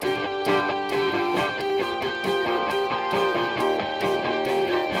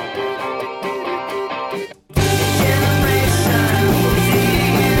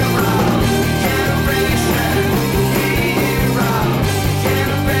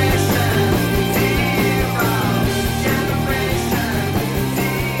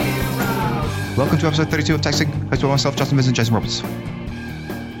welcome to episode 32 of Techzing, hosted by myself, Justin Vincent, Jason Roberts.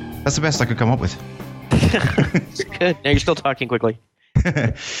 That's the best I could come up with. Good. Now you're still talking quickly.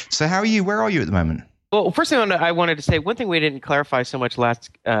 So how are you? Where are you at the moment? Well, first thing I wanted to say, one thing we didn't clarify so much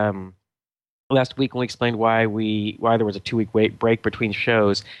last week when we explained why there was a 2-week break between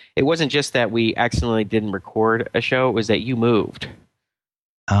shows. It wasn't just that we accidentally didn't record a show; it was that you moved.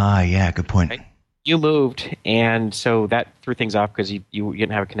 Yeah, good point. Right? You moved, and so that threw things off because you didn't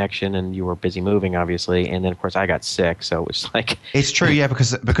have a connection and you were busy moving, obviously. And then, of course, I got sick, so it was like... It's true, yeah,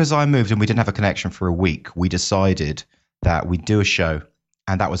 because I moved and we didn't have a connection for a week, we decided that we'd do a show,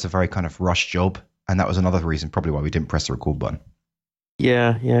 and that was a very kind of rush job, and that was another reason probably why we didn't press the record button.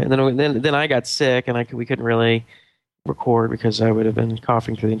 Yeah. And then I got sick, and we couldn't really record because I would have been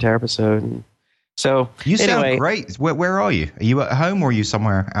coughing through the entire episode. And so you sound great. Where are you? Are you at home or are you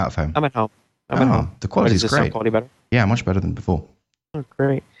somewhere out of home? I'm at home. I'm at home. The quality is great. Quality better? Yeah, much better than before. Oh,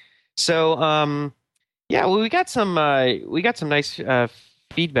 great. So, we got some nice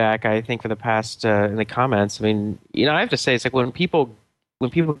feedback, I think, for the past in the comments. I mean, I have to say, it's like when people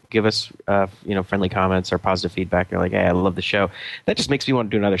give us friendly comments or positive feedback, they're like, "Hey, I love the show." That just makes me want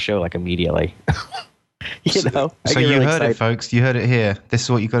to do another show like immediately. So you heard it, folks. You heard it here. This is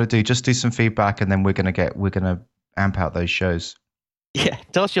what you got to do. Just do some feedback, and then we're gonna amp out those shows. Yeah,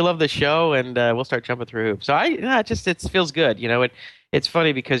 tell us you love the show, and we'll start jumping through hoops. So it feels good. It's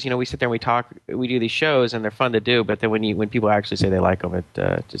funny because we sit there and we talk, we do these shows, and they're fun to do. But then when people actually say they like them, it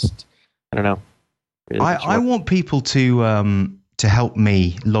just I don't know. I want people to help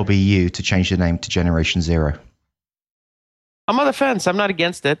me lobby you to change the name to Generation Zero. I'm on the fence. I'm not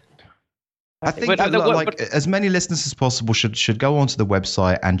against it. I think as many listeners as possible should go onto the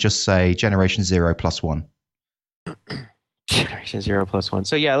website and just say Generation 0+1. Generation 0+1.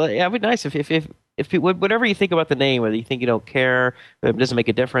 So yeah, it would be nice if people, whatever you think about the name, whether you think you don't care, it doesn't make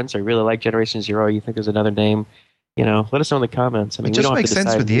a difference, or you really like Generation 0, you think there's another name, let us know in the comments. I mean, it just makes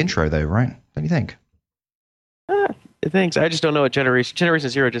sense with the intro, though, right? Don't you think? Thanks. I just don't know what Generation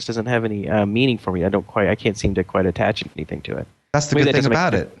 0 just doesn't have any meaning for me. I can't seem to quite attach anything to it. That's the good thing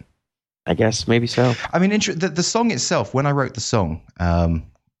about it. I guess maybe so. I mean, the song itself. When I wrote the song,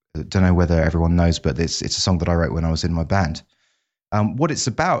 don't know whether everyone knows, but it's a song that I wrote when I was in my band. What it's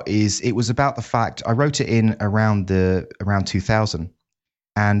about is it was about the fact I wrote it in around 2000,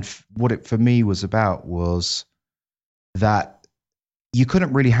 and what it for me was about was that you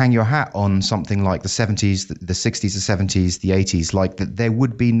couldn't really hang your hat on something like the 70s, the 60s, the 70s, the 80s. Like that, there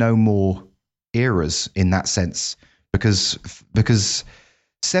would be no more eras in that sense because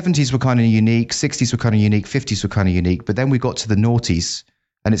 70s were kind of unique, 60s were kind of unique, 50s were kind of unique, but then we got to the noughties.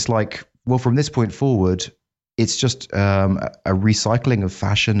 And it's like, well, from this point forward, it's just a recycling of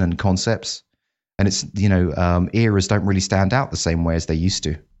fashion and concepts. And it's, eras don't really stand out the same way as they used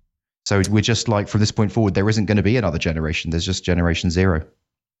to. So we're just like, from this point forward, there isn't going to be another generation. There's just Generation 0.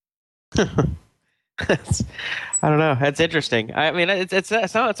 I don't know. That's interesting. I mean, it's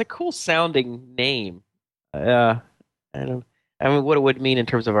a cool sounding name. I mean, what it would mean in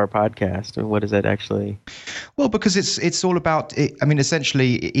terms of our podcast, and what is that actually? Well, because it's all about it. I mean,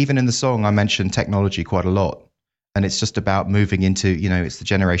 essentially, even in the song, I mentioned technology quite a lot, and it's just about moving into, it's the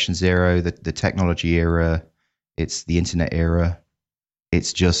Generation 0, the technology era, it's the internet era.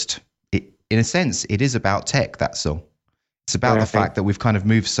 It's just, in a sense, it is about tech. That song. It's about the fact that we've kind of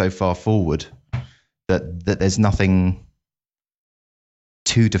moved so far forward that there's nothing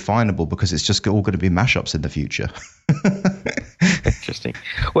too definable because it's just all going to be mashups in the future. Interesting.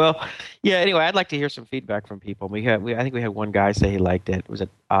 Well, yeah. Anyway, I'd like to hear some feedback from people. I think we had one guy say he liked it. Was it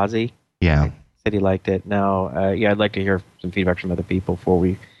Ozzy? Yeah, he said he liked it. Now, I'd like to hear some feedback from other people before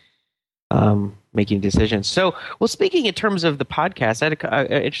we making decisions. So, well, speaking in terms of the podcast, I had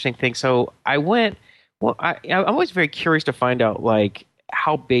an interesting thing. So, I'm always very curious to find out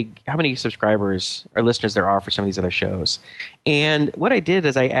how many subscribers or listeners there are for some of these other shows. And what I did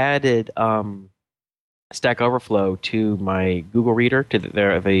is I added Stack Overflow to my Google Reader, to the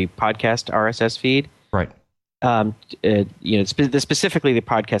podcast RSS feed. Right. Specifically the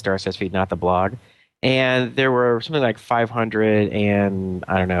podcast RSS feed, not the blog. And there were something like 500 and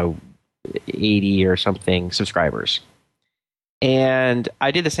 80 or something subscribers. And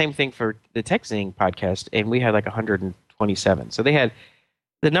I did the same thing for the techzing podcast, and we had 127. So they had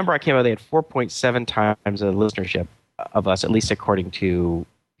the number I came out. They had 4.7 times the listenership of us, at least according to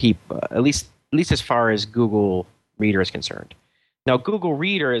people, at least as far as Google Reader is concerned. Now, Google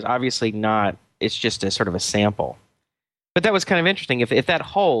Reader is obviously not. It's just a sort of a sample. But that was kind of interesting. If that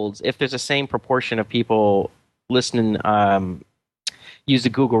holds, if there's the same proportion of people listening, use the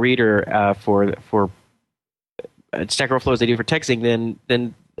Google Reader for Stack Overflow as they do for techzing,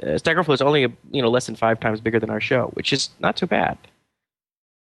 then Stack Overflow is only less than 5 times bigger than our show, which is not too bad.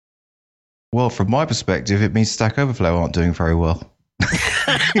 Well, from my perspective, it means Stack Overflow aren't doing very well.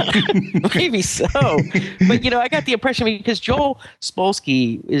 Maybe so, but I got the impression because Joel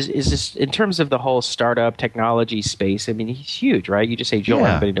Spolsky is just in terms of the whole startup technology space. I mean, he's huge, right? You just say Joel,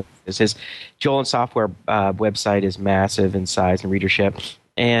 Yeah. everybody knows his Joel and Software website is massive in size and readership.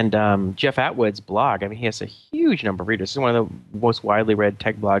 And Jeff Atwood's blog, I mean, he has a huge number of readers. It's one of the most widely read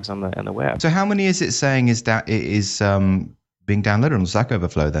tech blogs on the web. So, how many is it saying is being downloaded on Stack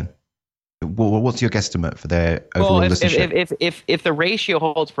Overflow then? What's your guesstimate for their overall listenership? If the ratio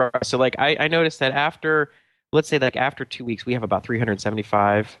holds for us, so like I noticed that let's say like after 2 weeks, we have about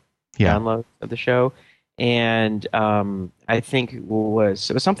 375 downloads of the show, and I think it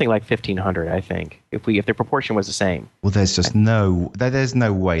was something like 1,500. I think if the proportion was the same. Well, there's no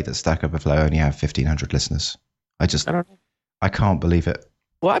way that Stack Overflow only have 1,500 listeners. I don't know. I can't believe it.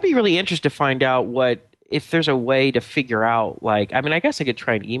 Well, I'd be really interested to find out if there's a way to figure out. Like, I mean, I guess I could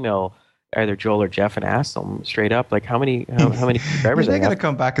try and email either Joel or Jeff and ask them straight up, like how many subscribers they're going to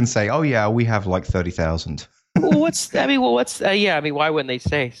come back and say, "Oh yeah, we have like 30,000." Well, why wouldn't they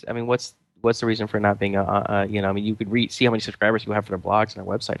say? I mean, what's the reason for not being I mean, you could see how many subscribers people have for their blogs and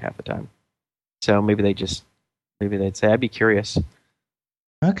their website half the time. So maybe they'd say. I'd be curious.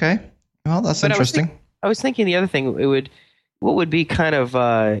 Okay, well, that's interesting. I was thinking the other thing what would be kind of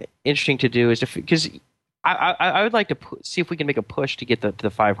interesting to do is because I would like to see if we can make a push to get to the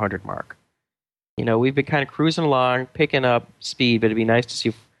 500 mark. We've been kind of cruising along, picking up speed, but it'd be nice to see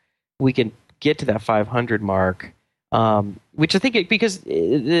if we can get to that 500 mark. Which I think because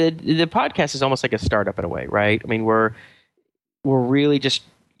the podcast is almost like a startup in a way, right? I mean, we're really just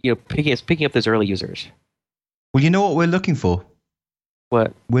picking up those early users. Well, you know what we're looking for?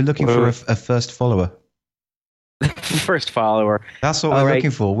 What? We're looking for a first follower. First follower. That's what we're looking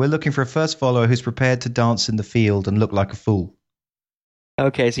for. We're looking for a first follower who's prepared to dance in the field and look like a fool.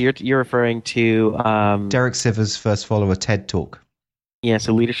 Okay, so you're referring to Derek Sivers' first follower TED Talk. Yeah,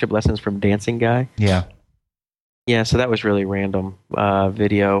 so leadership lessons from Dancing Guy. Yeah. Yeah, so that was really random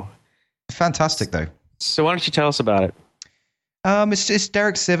video. Fantastic though. So why don't you tell us about it? It's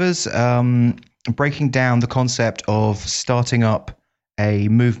Derek Sivers breaking down the concept of starting up a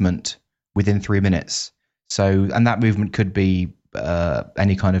movement within 3 minutes. So, and that movement could be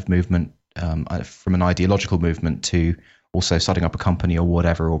any kind of movement, from an ideological movement to also starting up a company or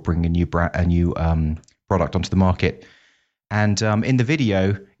whatever, or bringing a new product onto the market. And in the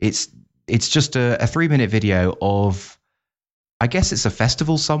video, it's just a 3-minute video of, I guess it's a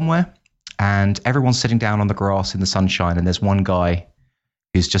festival somewhere, and everyone's sitting down on the grass in the sunshine, and there's one guy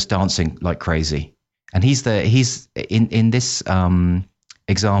who's just dancing like crazy. And he's in this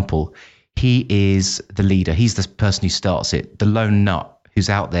example. He is the leader. He's the person who starts it, the lone nut who's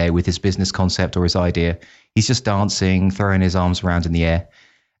out there with his business concept or his idea. He's just dancing, throwing his arms around in the air.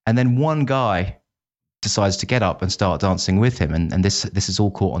 And then one guy decides to get up and start dancing with him. And this is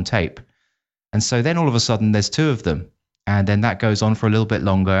all caught on tape. And so then all of a sudden there's 2 of them. And then that goes on for a little bit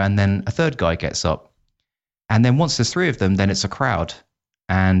longer. And then a third guy gets up. And then once there's 3 of them, then it's a crowd.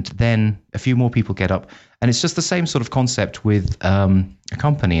 And then a few more people get up. And it's just the same sort of concept with a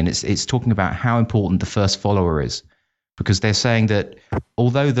company. And it's talking about how important the first follower is. Because they're saying that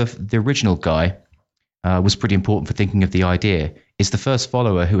although the original guy was pretty important for thinking of the idea, it's the first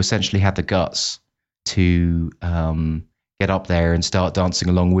follower who essentially had the guts to get up there and start dancing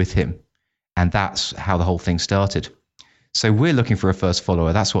along with him. And that's how the whole thing started. So we're looking for a first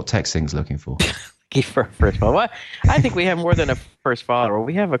follower. That's what techzing's looking for. For first follower. I think we have more than a first follower.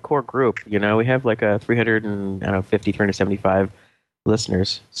 We have a core group. We have like a 375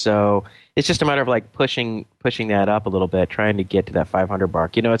 listeners. So it's just a matter of like pushing that up a little bit, trying to get to that 500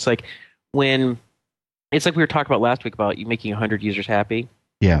 mark. It's like we were talking about last week about you making 100 users happy.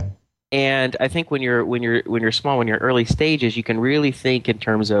 Yeah. And I think when you're small, when you're early stages, you can really think in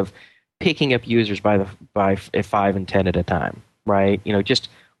terms of picking up users by 5 and 10 at a time, right?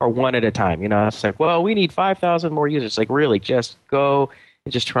 Or 1 at a time. It's like, well, we need 5,000 more users. It's like, really, just go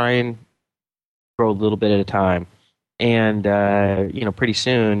and just try and grow a little bit at a time. And, pretty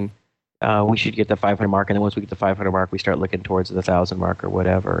soon we should get the 500 mark. And then once we get the 500 mark, we start looking towards the 1,000 mark or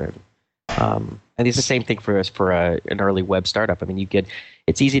whatever. And it's the same thing for us for an early web startup. I mean,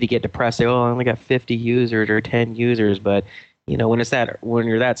 it's easy to get depressed. Say, oh, I only got 50 users or 10 users. But, when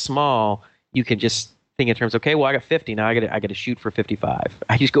you're that small, you can just think in terms of, okay, well, I got 50 now. I got to shoot for 55.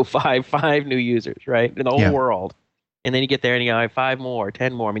 I just go five new users, right, in the whole world, and then you get there and you go 5 more,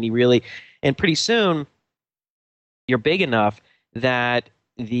 10 more. I mean, and pretty soon you're big enough that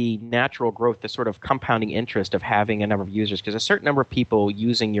the natural growth, the sort of compounding interest of having a number of users, because a certain number of people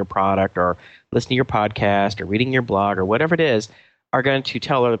using your product or listening to your podcast or reading your blog or whatever it is are going to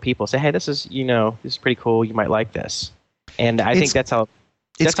tell other people, say, hey, this is pretty cool. You might like this. And I think that's how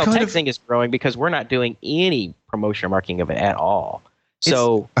techzing is growing, because we're not doing any promotion or marketing of it at all.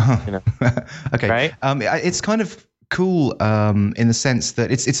 So, okay. Right? It's kind of cool in the sense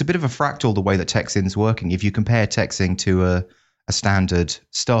that it's a bit of a fractal the way that techzing's working. If you compare techzing to a standard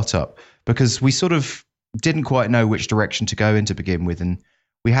startup, because we sort of didn't quite know which direction to go in to begin with, and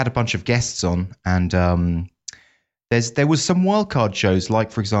we had a bunch of guests on, and there was some wildcard shows,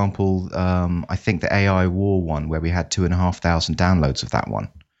 like for example, I think the AI War one, where we had 2,500 downloads of that one.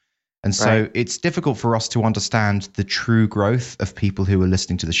 And so It's difficult for us to understand the true growth of people who are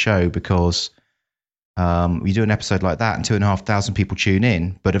listening to the show, because we do an episode like that and 2,500 people tune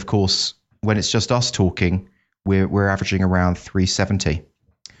in. But of course, when it's just us talking, we're averaging around 370,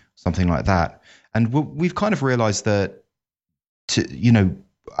 something like that. And we've kind of realized that,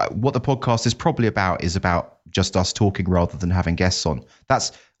 what the podcast is probably about is about just us talking rather than having guests on.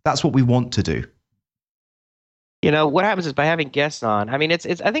 That's what we want to do. What happens is, by having guests on, I mean, I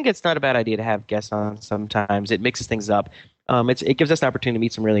think it's not a bad idea to have guests on sometimes. It mixes things up. It gives us an opportunity to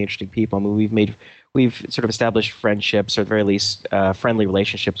meet some really interesting people. I mean, we've sort of established friendships, or at the very least, friendly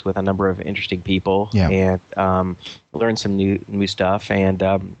relationships with a number of interesting people, and learned some new stuff. And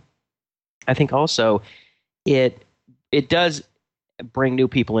I think also it does bring new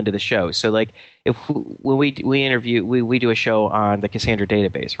people into the show. So like when we interview, we do a show on the Cassandra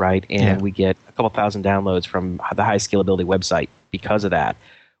database, right? And we get a couple thousand downloads from the high scalability website because of that.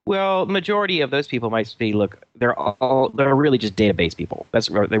 Well, majority of those people might be, look, they're really just database people.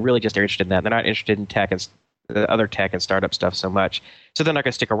 They really just are interested in that. They're not interested in tech and other tech and startup stuff so much. So they're not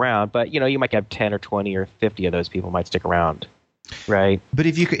going to stick around. But you might have 10 or 20 or 50 of those people might stick around, right? But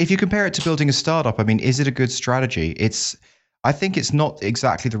if you compare it to building a startup, I mean, is it a good strategy? I think it's not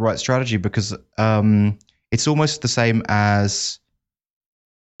exactly the right strategy, because it's almost the same as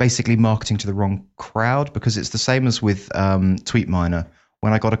basically marketing to the wrong crowd, because it's the same as with TweetMiner.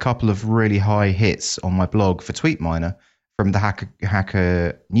 When I got a couple of really high hits on my blog for TweetMiner from the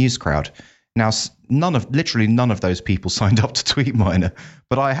hacker news crowd. Now, literally none of those people signed up to TweetMiner,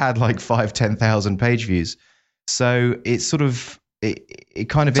 but I had like 10,000 page views. So it's sort of it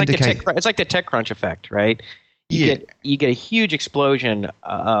kind of indicates it's like the TechCrunch effect, right? You get a huge explosion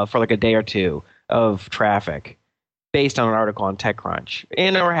for like a day or two of traffic based on an article on TechCrunch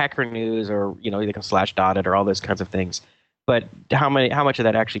or Hacker News, or you can slash dot it or all those kinds of things. But how much of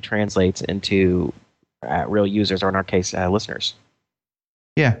that actually translates into real users, or in our case, listeners?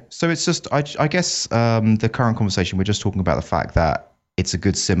 Yeah. So it's just I guess the current conversation, we're just talking about the fact that it's a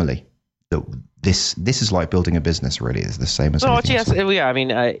good simile. That this is like building a business, really. Is the same as anything else. Yeah. I mean,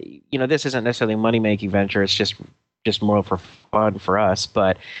 this isn't necessarily a money-making venture. It's just more for fun for us.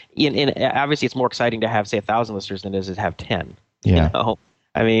 But obviously, it's more exciting to have, say, 1,000 listeners than it is to have 10. Yeah.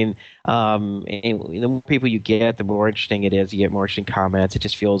 I mean, the more people you get, the more interesting it is. You get more interesting comments. It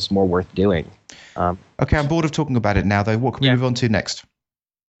just feels more worth doing. Okay, I'm bored of talking about it now, though. What can we move on to next?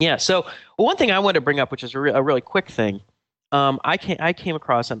 Yeah. So one thing I wanted to bring up, which is a really quick thing. I came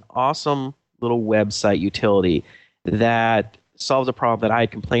across an awesome little website utility that solves a problem that I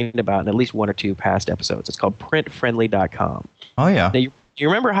had complained about in at least one or two past episodes. It's called printfriendly.com. Oh, yeah. Now, do you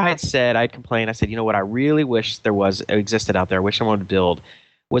remember how I'd complained? I said, you know what I really wish existed out there, I wish someone would build,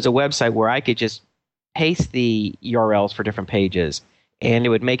 was a website where I could just paste the URLs for different pages, and it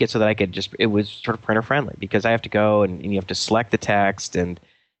would make it so that it was sort of printer friendly, because I have to go and you have to select the text, and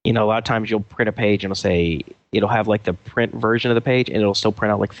a lot of times you'll print a page and it'll have like the print version of the page, and it'll still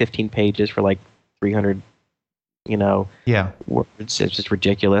print out like 15 pages for like 300 words. It's just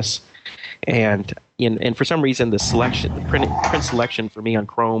ridiculous. And for some reason the print selection for me on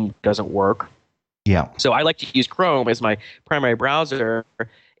Chrome doesn't work. Yeah. So I like to use Chrome as my primary browser,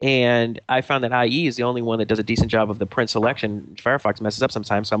 and I found that IE is the only one that does a decent job of the print selection. Firefox messes up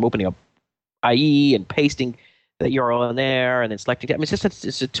sometimes, so I'm opening up IE and pasting the URL in there and then selecting. I mean,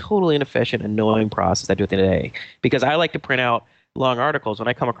 it's a totally inefficient, annoying process I do at the end of the day, because I like to print out long articles. When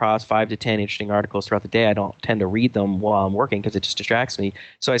I come across 5 to 10 interesting articles throughout the day, I don't tend to read them while I'm working because it just distracts me.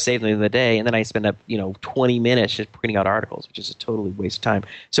 So I save them in the day, and then I spend up 20 minutes just printing out articles, which is a totally waste of time.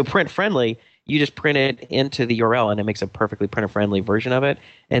 So print friendly, you just print it into the URL, and it makes a perfectly printer friendly version of it.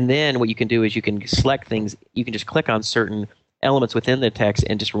 And then what you can do is you can select things. You can just click on certain elements within the text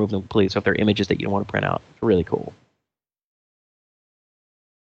and just remove them completely. So if there are images that you don't want to print out, it's really cool.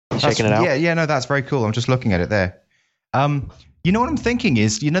 Checking it out? Yeah, no, that's very cool. I'm just looking at it there. You know what I'm thinking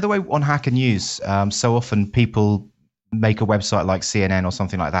is, the way on Hacker News, so often people make a website like CNN or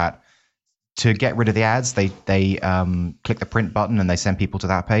something like that, to get rid of the ads, they click the print button and they send people to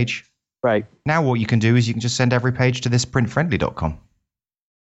that page. Right. Now what you can do is you can just send every page to this printfriendly.com.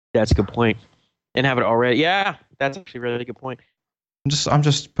 That's a good point. And have it already. Yeah, that's actually a really good point. I'm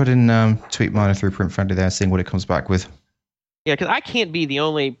just putting TweetMiner through printfriendly there, seeing what it comes back with. Yeah, because I can't be the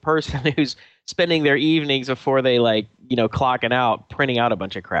only person who's spending their evenings before they clocking out, printing out a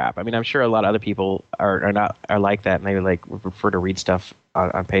bunch of crap. I mean, I'm sure a lot of other people are like that, and they would prefer to read stuff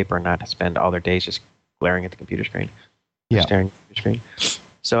on paper and not to spend all their days just glaring at the computer screen. Yeah, staring at the computer screen.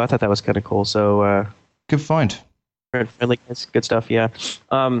 So I thought that was kind of cool. So good find. Friendly, good stuff. Yeah.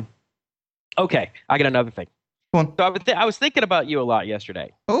 Okay, I got another thing. Go on. So I was thinking about you a lot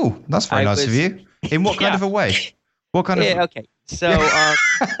yesterday. Oh, that's very nice of you. In what kind of a way? What kind of? Yeah. Okay. So.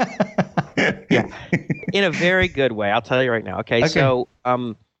 Yeah, in a very good way. I'll tell you right now. Okay. So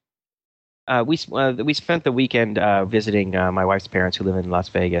we spent the weekend visiting my wife's parents who live in Las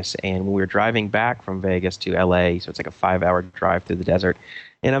Vegas, and we were driving back from Vegas to LA. So it's like a 5-hour drive through the desert,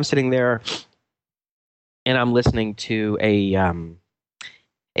 and I'm sitting there, and I'm listening to a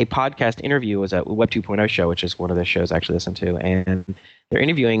podcast interview. It was a Web 2.0 show, which is one of the shows I actually listen to, and they're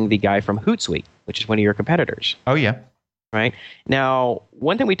interviewing the guy from Hootsuite, which is one of your competitors. Oh yeah. Right. Now,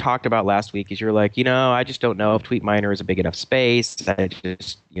 one thing we talked about last week is you're like, I just don't know if TweetMiner is a big enough space. I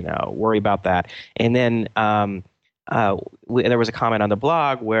just, worry about that. And then there was a comment on the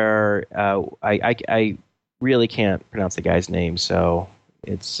blog where I really can't pronounce the guy's name, so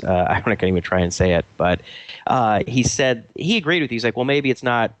it's I'm not going to even try and say it. But he said he agreed with you. He's like, well, maybe it's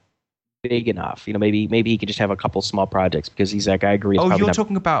not big enough. Maybe he could just have a couple small projects because he's like, I agree. Oh, you're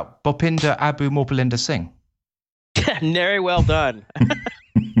talking about Bhupinder Abu Morpalinda Singh. Very well done.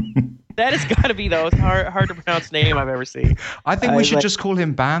 That has got to be the most hard to pronounce name I've ever seen. I think we should just call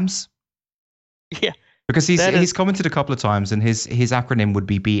him BAMS. Yeah. Because he's commented a couple of times, and his acronym would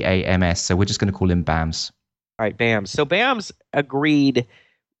be BAMS, so we're just going to call him BAMS. All right, BAMS. So BAMS agreed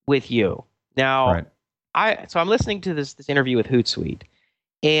with you. Now, right. I'm listening to this interview with Hootsuite,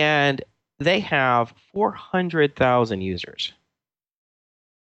 and they have 400,000 users.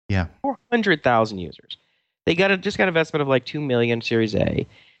 Yeah. 400,000 users. They just got an investment of like $2 million Series A.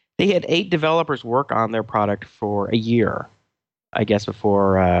 They had 8 developers work on their product for a year, I guess,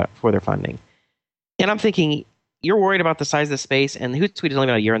 before their funding. And I'm thinking, you're worried about the size of the space, and Hootsuite is only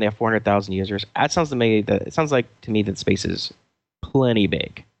about a year, and they have 400,000 users. It sounds like to me that space is plenty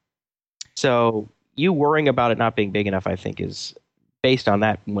big. So you worrying about it not being big enough, I think, is based on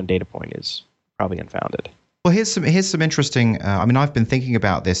that one data point is probably unfounded. Well, here's some interesting. I've been thinking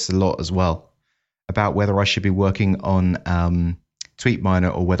about this a lot as well, about whether I should be working on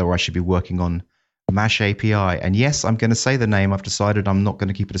TweetMiner or whether I should be working on Mash API. And yes, I'm going to say the name. I've decided I'm not going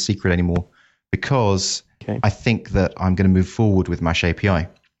to keep it a secret anymore because I think that I'm going to move forward with Mash API.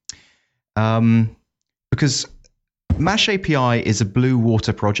 Because Mash API is a blue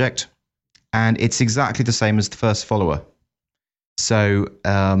water project, and it's exactly the same as the first follower. So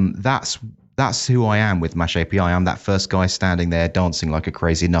that's who I am with Mash API. I'm that first guy standing there dancing like a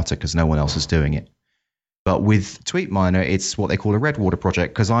crazy nutter because no one else is doing it. But with TweetMiner, it's what they call a red water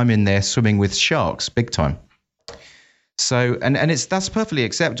project because I'm in there swimming with sharks big time. So, and that's perfectly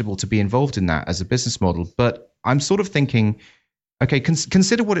acceptable to be involved in that as a business model. But I'm sort of thinking, okay,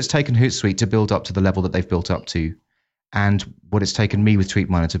 consider what it's taken Hootsuite to build up to the level that they've built up to, and what it's taken me with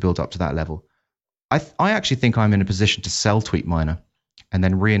TweetMiner to build up to that level. I actually think I'm in a position to sell TweetMiner and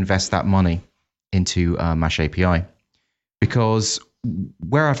then reinvest that money into Mash API, because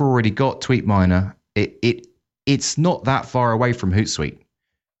where I've already got TweetMiner, it's not that far away from Hootsuite.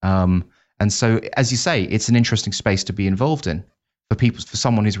 And so, as you say, it's an interesting space to be involved in for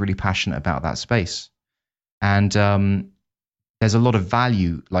someone who's really passionate about that space. And there's a lot of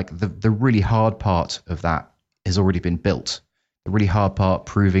value. Like the really hard part of that has already been built. The really hard part,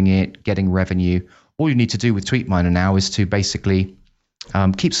 proving it, getting revenue. All you need to do with TweetMiner now is to basically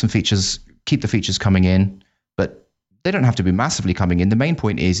keep the features coming in, but they don't have to be massively coming in. The main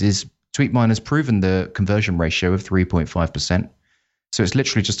point is TweetMiner's proven the conversion ratio of 3.5%. So it's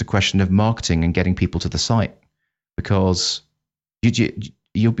literally just a question of marketing and getting people to the site, because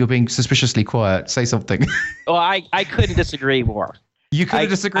you're being suspiciously quiet. Say something. Well, I couldn't disagree more. You couldn't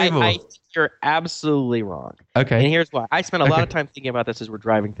disagree more. I think you're absolutely wrong. Okay. And here's why. I spent a lot of time thinking about this as we're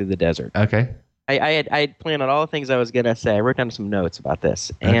driving through the desert. Okay. I had planned on all the things I was going to say. I wrote down some notes about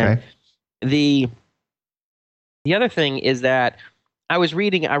this. And the other thing is that I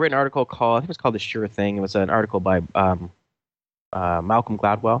read an article called, I think it was called The Sure Thing. It was an article by Malcolm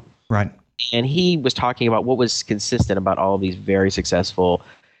Gladwell. Right. And he was talking about what was consistent about all of these very successful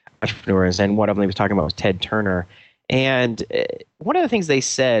entrepreneurs. And one of them he was talking about was Ted Turner. And one of the things they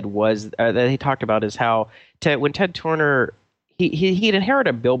said was that they talked about is how when Ted Turner he'd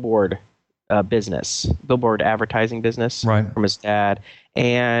inherited a billboard advertising business Right. from his dad,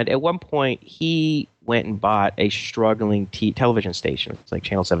 and at one point he went and bought a struggling television station. It's like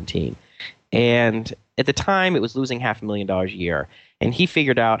Channel 17, and at the time it was losing $500,000 a year. And he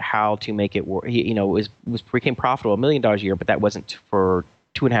figured out how to make it work. He, became profitable $1 million a year, but that wasn't for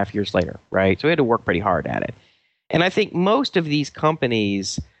 2.5 years later, right? So he had to work pretty hard at it. And I think most of these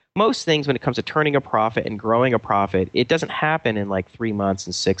companies, most things when it comes to turning a profit and growing a profit, it doesn't happen in like 3 months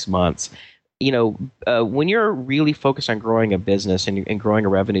and 6 months. When you're really focused on growing a business and growing a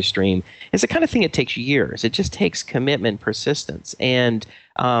revenue stream, it's the kind of thing that takes years. It just takes commitment, persistence. And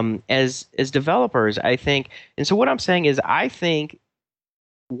as developers, I think, and so what I'm saying is I think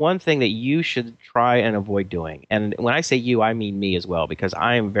one thing that you should try and avoid doing, and when I say you, I mean me as well, because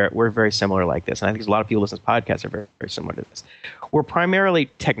we're very similar like this, and I think a lot of people listening to this podcast are very, very similar to this. We're primarily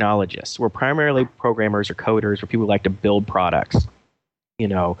technologists. We're primarily programmers or coders or people who like to build products.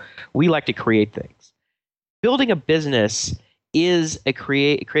 We like to create things. Building a business is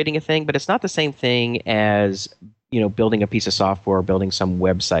creating a thing, but it's not the same thing as building a piece of software or building some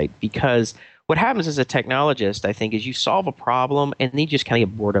website, because what happens as a technologist, I think, is you solve a problem and then you just kind of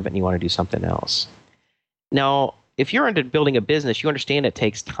get bored of it and you want to do something else. Now, if you're into building a business, you understand it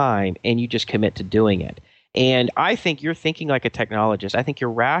takes time and you just commit to doing it. And I think you're thinking like a technologist. I think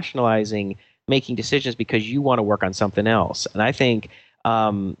you're rationalizing making decisions because you want to work on something else. And I think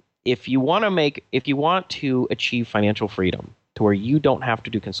if you want to achieve financial freedom to where you don't have to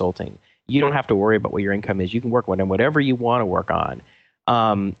do consulting, you don't have to worry about what your income is, you can work on whatever you want to work on,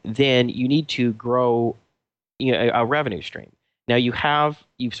 then you need to grow a revenue stream. Now you've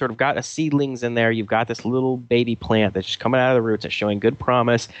sort of got a seedlings in there. You've got this little baby plant that's just coming out of the roots. It's showing good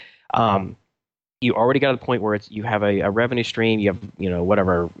promise. You already got to the point where you have a revenue stream. You have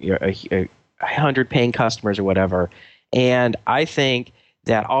whatever 100 paying customers or whatever. And I think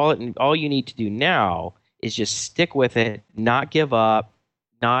that all you need to do now is just stick with it, not give up,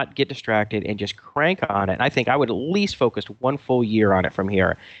 not get distracted, and just crank on it. And I think I would at least focus 1 full year on it from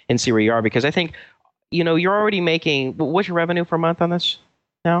here and see where you are, because I think you're already making. What's your revenue per month on this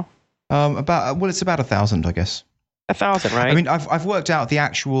now? It's about 1,000, I guess. 1,000, right? I mean, I've worked out the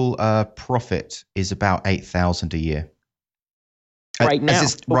actual profit is about 8,000 a year. Right now,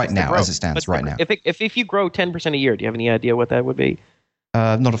 as it stands right now. If you grow 10% a year, do you have any idea what that would be?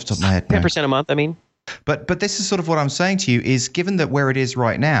 Not off the top of my head. 10% a month, I mean. But this is sort of what I'm saying to you is, given that where it is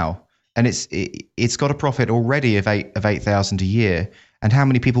right now, and it's got a profit already of 8,000 a year, and how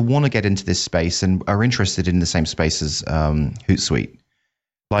many people want to get into this space and are interested in the same space as Hootsuite,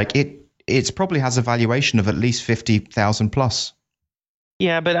 like it probably has a valuation of at least 50,000 plus.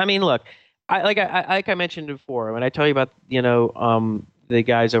 Yeah, but I mean, look, like I mentioned before, when I tell you about the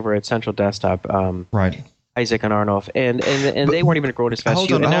guys over at Central Desktop, right, Isaac and Arnulf, and they weren't even growing as fast.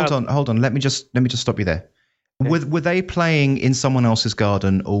 Hold on. Let me just stop you there. Okay. Were they playing in someone else's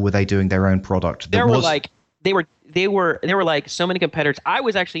garden, or were they doing their own product? They were like so many competitors. I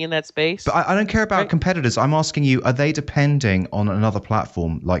was actually in that space. But I don't care about competitors. I'm asking you: are they depending on another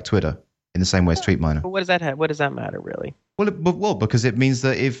platform like Twitter in the same way as TweetMiner? But what does that have? What does that matter, really? Well, because it means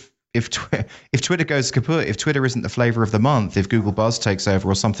that if Twitter goes kaput, if Twitter isn't the flavor of the month, if Google Buzz takes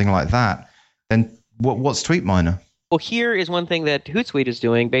over or something like that, then what's TweetMiner? Well, here is one thing that Hootsuite is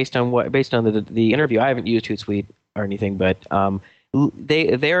doing based on the interview. I haven't used Hootsuite or anything, but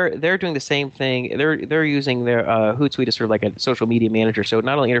they're doing the same thing. They're using their Hootsuite as sort of like a social media manager. So it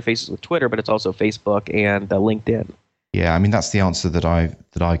not only interfaces with Twitter, but it's also Facebook and LinkedIn. Yeah, I mean that's the answer that I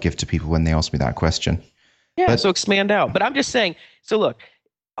give to people when they ask me that question. Yeah, so expand out. But I'm just saying. So look,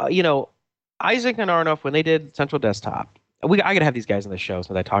 Isaac and Arnulf, when they did Central Desktop, I got to have these guys on the show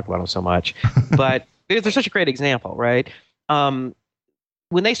since I talk about them so much. But they're such a great example, right?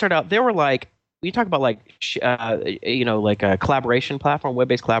 When they started out, they were like, you talk about like a collaboration platform,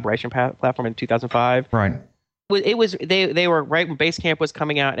 web-based collaboration platform in 2005. Right. It was they were right when Basecamp was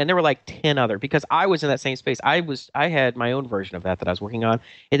coming out, and there were like 10 other, because I was in that same space. I had my own version of that I was working on,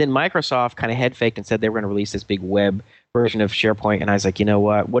 and then Microsoft kind of head faked and said they were going to release this big web version of SharePoint, and I was like, you know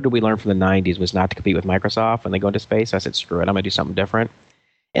what did we learn from the 90s was not to compete with Microsoft when they go into space. I said, screw it, I'm going to do something different,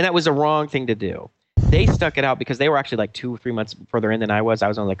 and that was the wrong thing to do. They stuck it out because they were actually like 2 or 3 months further in than I was. I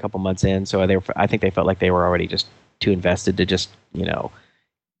was only a couple months in, so I think they felt like they were already just too invested to just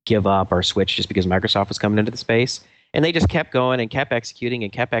give up or switch just because Microsoft was coming into the space. And they just kept going and kept executing.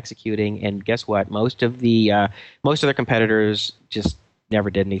 And guess what? Most of their competitors just never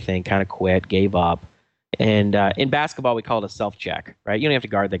did anything, kind of quit, gave up. And in basketball, we call it a self-check, right? You don't have to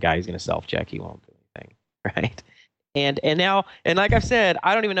guard the guy who's going to self-check. He won't do anything, right? And now, and like I've said,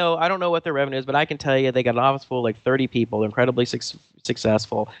 I don't know what their revenue is, but I can tell you they got an office full of like 30 people. They're incredibly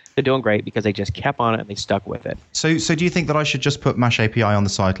successful. They're doing great because they just kept on it and they stuck with it. So do you think that I should just put Mash API on the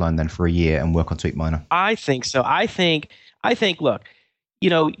sideline then for a year and work on TweetMiner? I think so. I think. Look, you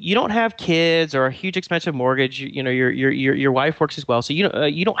don't have kids or a huge expensive mortgage. Your wife works as well, so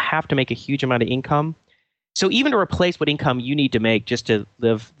you don't have to make a huge amount of income. So even to replace what income you need to make just to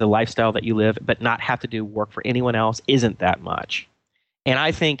live the lifestyle that you live, but not have to do work for anyone else, isn't that much. And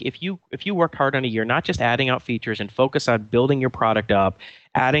I think if you worked hard on a year, not just adding out features and focus on building your product up,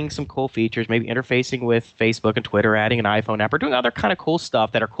 adding some cool features, maybe interfacing with Facebook and Twitter, adding an iPhone app, or doing other kind of cool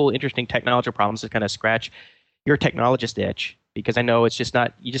stuff that are cool, interesting technology problems to kind of scratch your technologist itch, because I know it's just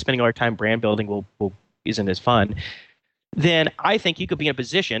not you just spending all your time brand building will isn't as fun. Then I think you could be in a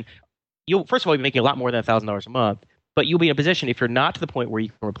position. You'll first of all be making a lot more than $1,000 a month, but you'll be in a position if you're not to the point where you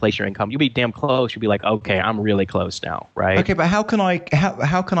can replace your income. You'll be damn close. You'll be like, okay, I'm really close now, right? Okay, but how can I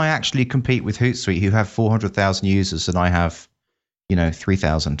actually compete with Hootsuite, who have 400,000 users and I have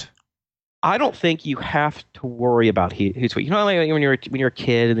 3,000? I don't think you have to worry about Hootsuite. Like when you're a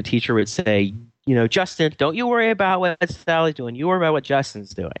kid and the teacher would say, Justin, don't you worry about what Sally's doing. You worry about what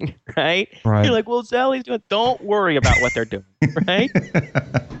Justin's doing, right? Right. You're like, well, Sally's doing. Don't worry about what they're doing, right?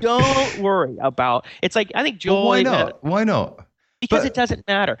 Don't worry about. It's like I think Joel. Why not? Why not? Because it doesn't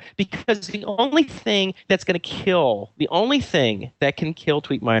matter. Because the only thing that can kill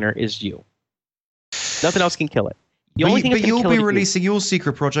TweetMiner is you. Nothing else can kill it. But you'll be releasing your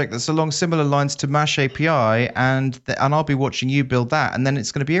secret project that's along similar lines to Mash API, and I'll be watching you build that, and then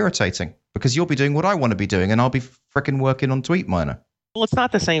it's going to be irritating because you'll be doing what I want to be doing, and I'll be freaking working on TweetMiner. Well, it's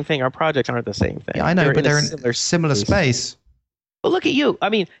not the same thing. Our projects aren't the same thing. Yeah, I know, but they're in a similar space. But look at you. I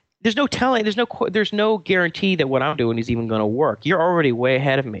mean, there's no telling. There's no guarantee that what I'm doing is even going to work. You're already way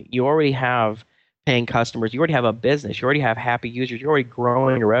ahead of me. You already have paying customers. You already have a business. You already have happy users. You're already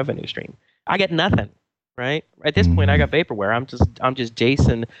growing your revenue stream. I get nothing. Right at this point, I got vaporware. I'm just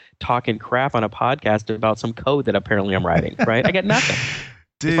Jason talking crap on a podcast about some code that apparently I'm writing. Right, I get nothing.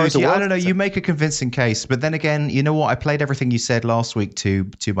 Dude, I don't know. You make a convincing case, but then again, you know what? I played everything you said last week to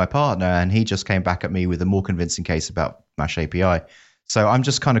my partner, and he just came back at me with a more convincing case about Mash API. So I'm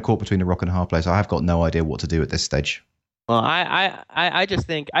just kind of caught between a rock and a hard place. I have got no idea what to do at this stage. Well, I just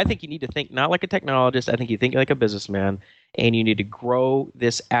think you need to think not like a technologist. I think you think like a businessman, and you need to grow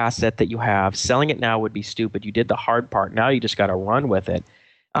this asset that you have. Selling it now would be stupid. You did the hard part. Now you just got to run with it,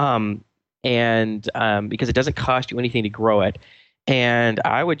 because it doesn't cost you anything to grow it. And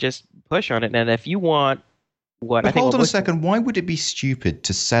I would just push on it. And if you want what I think, hold on a second. Why would it be stupid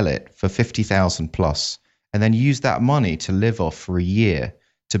to sell it for 50,000 plus, and then use that money to live off for a year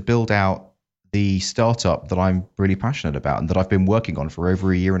to build out the startup that I'm really passionate about and that I've been working on for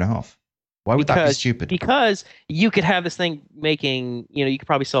over a year and a half? Why would that be stupid? Because you could have this thing making, you could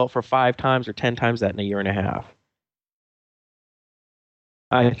probably sell it for 5 times or 10 times that in a year and a half.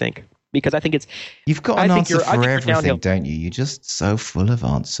 I think. Because I think it's... You've got an answer for everything, don't you? You're just so full of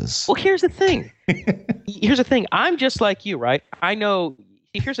answers. Well, here's the thing. I'm just like you, right? I know...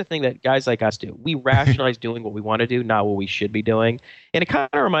 Here's the thing that guys like us do. We rationalize doing what we want to do, not what we should be doing. And it kind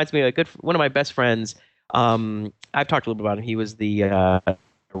of reminds me of one of my best friends. I've talked a little bit about him. He was the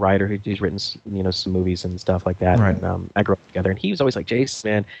writer who's written some movies and stuff like that. Right. And I grew up together. And he was always like, Jason,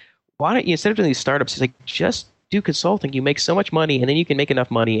 man, why don't you, instead of doing these startups, he's like, just do consulting. You make so much money, and then you can make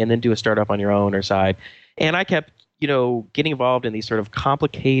enough money and then do a startup on your own or side. And I kept, getting involved in these sort of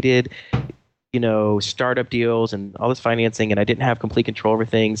complicated startup deals and all this financing, and I didn't have complete control over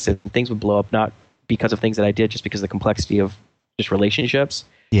things, and things would blow up not because of things that I did, just because of the complexity of just relationships.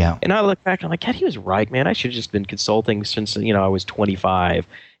 Yeah. And I look back and I'm like, God, he was right, man. I should have just been consulting since, I was 25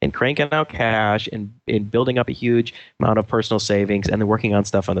 and cranking out cash and building up a huge amount of personal savings and then working on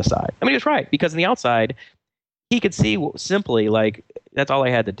stuff on the side. I mean, he was right, because on the outside, he could see simply like, that's all I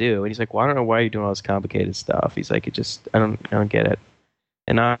had to do. And he's like, well, I don't know why you're doing all this complicated stuff. He's like, I don't get it.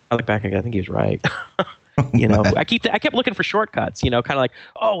 And I look back and I think he was right. I kept looking for shortcuts, kind of like,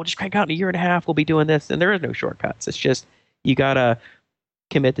 oh, we'll just crank out in a year and a half. We'll be doing this. And there is no shortcuts. It's just, you got to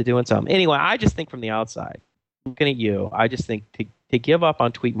commit to doing something. Anyway, I just think from the outside, looking at you, I just think to give up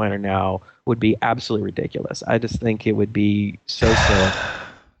on TweetMiner now would be absolutely ridiculous. I just think it would be so silly.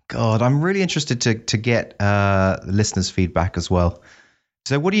 God, I'm really interested to get listeners' feedback as well.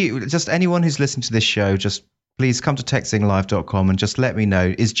 So just anyone who's listening to this show, just please come to techzinglive.com and just let me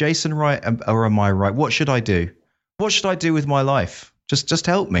know. Is Jason right or am I right? What should I do? What should I do with my life? Just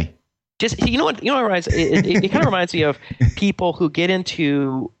help me. Just it kind of reminds me of people who get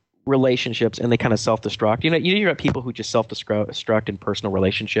into relationships and they kind of self-destruct. You got people who just self-destruct in personal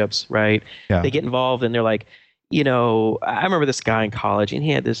relationships, right? Yeah. They get involved and they're like, I remember this guy in college, and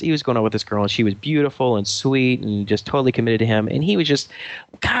he was going on with this girl, and she was beautiful and sweet and just totally committed to him. And he was just,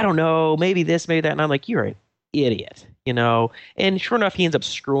 I don't know, maybe this, maybe that. And I'm like, you're an idiot, And sure enough, he ends up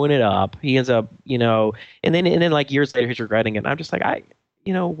screwing it up. He ends up, and then like years later, he's regretting it. And I'm just like, why?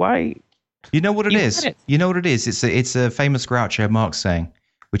 You know what it is? You know what it is? It's a famous Groucho Marx saying,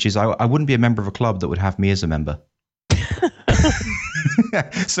 which is, I wouldn't be a member of a club that would have me as a member.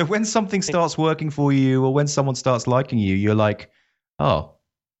 So when something starts working for you, or when someone starts liking you, you're like, oh,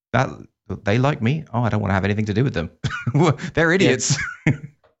 that they like me. Oh, I don't want to have anything to do with them. They're idiots. I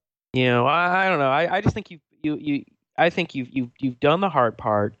don't know. I just think I think you've done the hard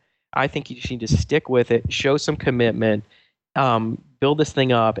part. I think you just need to stick with it, show some commitment, build this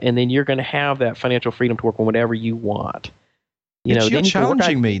thing up, and then you're going to have that financial freedom to work on whatever you want. You're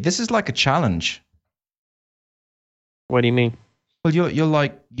challenging me. This is like a challenge. What do you mean? Well,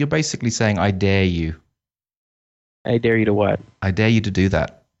 you're basically saying, I dare you. I dare you to what? I dare you to do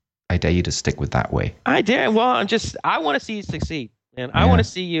that. I dare you to stick with that way. I dare. Well, I want to see you succeed, and I want to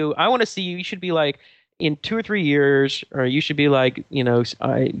see you. You should be like in 2 or 3 years, or you should be like,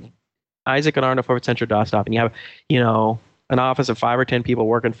 Isaac and Arnold Forward Central Dostop, and you have, an office of 5 or 10 people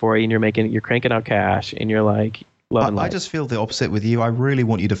working for you, and you're cranking out cash, and you're like loving life. I just feel the opposite with you. I really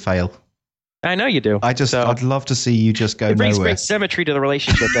want you to fail. I know you do. I'd love to see you just go nowhere. It brings great symmetry to the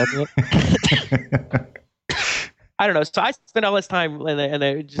relationship, doesn't it? I don't know. So I spend all this time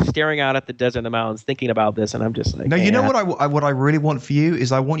and just staring out at the desert and the mountains, thinking about this, and I'm just like, no. You know what I really want for you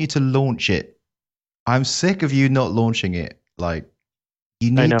is I want you to launch it. I'm sick of you not launching it. Like,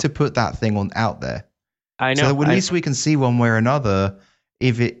 you need to put that thing out there. I know. So at least we can see one way or another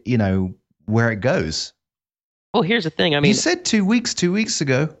if it, where it goes. Well, here's the thing. I mean, you said 2 weeks 2 weeks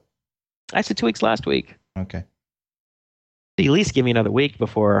ago. I said 2 weeks last week. Okay. So at least give me another week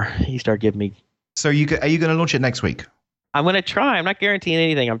before you start giving me. So are you going to launch it next week? I'm going to try. I'm not guaranteeing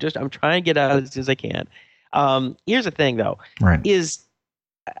anything. I'm trying to get out as soon as I can. Here's the thing, though. Right.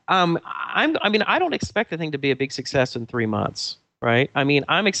 I don't expect the thing to be a big success in 3 months. Right. I mean,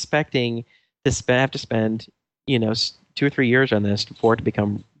 I'm expecting to have to spend, 2 or 3 years on this for it to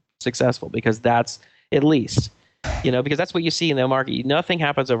become successful, because that's at least. Because that's what you see in the market. Nothing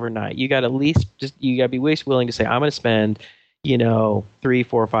happens overnight. You got to be willing to say, I'm going to spend, 3,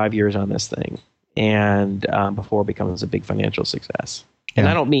 4, 5 years on this thing, and before it becomes a big financial success. Yeah. And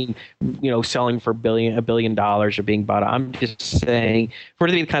I don't mean, selling for $1 billion or being bought out. I'm just saying for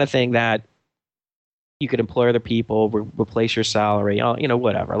it to be the kind of thing that you could employ other people, replace your salary,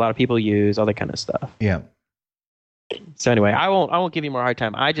 whatever. A lot of people use all that kind of stuff. Yeah. So anyway, I won't give you more hard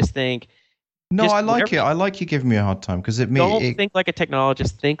time. I just think. No, I like it. I like you giving me a hard time because don't think like a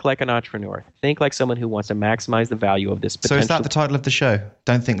technologist. Think like an entrepreneur. Think like someone who wants to maximize the value of this potential. So is that the title of the show?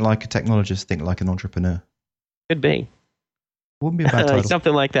 Don't think like a technologist. Think like an entrepreneur. Could be. Wouldn't be a bad title.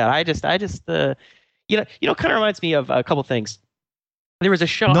 Something like that. I just, kind of reminds me of a couple things. There was a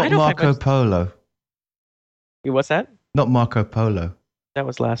show. Not Marco Polo. What's that? Not Marco Polo. That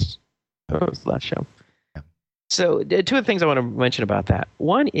was last show. So 2 of the things I want to mention about that.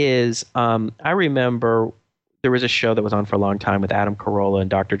 One is I remember there was a show that was on for a long time with Adam Carolla and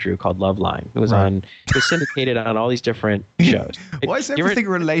Dr. Drew called Loveline. It was it was syndicated on all these different shows. Why is everything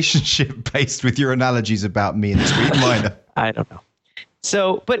relationship based with your analogies about me and Tweet Minor? I don't know.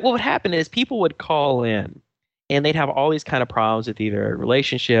 So, but what would happen is people would call in and they'd have all these kind of problems with either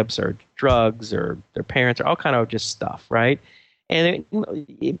relationships or drugs or their parents or all kind of just stuff, right? And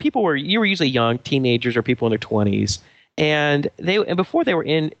you were usually young teenagers or people in their 20s, and before they were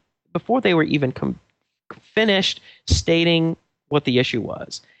even finished stating what the issue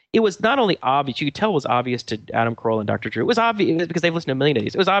was, it was not only obvious, you could tell it was obvious to Adam Carolla and Dr. Drew. It was obvious because they've listened to a million of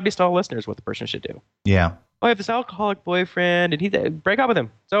these. It was obvious to all listeners what the person should do. Yeah. I have this alcoholic boyfriend, and he break up with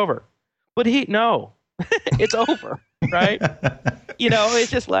him. It's over. But it's over, right?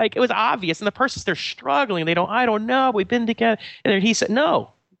 It's just like, it was obvious. And the person's, they're struggling. I don't know. We've been together. And then he said,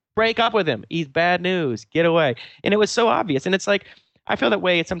 no, break up with him. He's bad news. Get away. And it was so obvious. And it's like, I feel that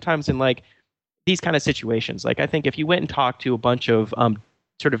way sometimes in like these kind of situations. Like, I think if you went and talked to a bunch of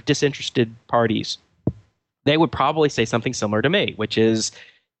sort of disinterested parties, they would probably say something similar to me, which is,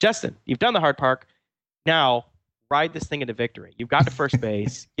 Justin, you've done the hard part. Now, ride this thing into victory. You've got to first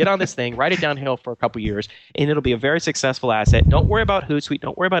base, get on this thing, ride it downhill for a couple years, and it'll be a very successful asset. Don't worry about Hootsuite.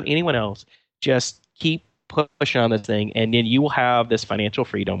 Don't worry about anyone else. Just keep pushing on this thing, and then you will have this financial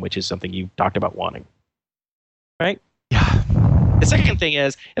freedom, which is something you talked about wanting. Right? Yeah. The second thing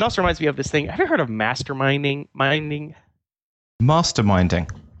is, it also reminds me of this thing. Have you heard of masterminding? Masterminding.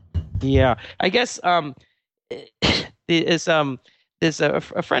 Yeah. I guess there's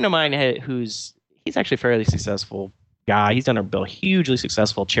a friend of mine he's actually a fairly successful guy. He's done a hugely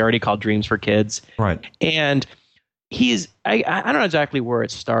successful charity called Dreams for Kids. Right. And I don't know exactly where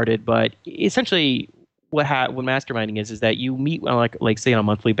it started, but essentially what masterminding is that you meet on like say on a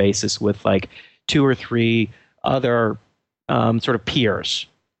monthly basis with like 2 or 3 other sort of peers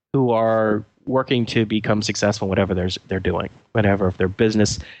who are working to become successful in whatever they're doing, whatever, if they're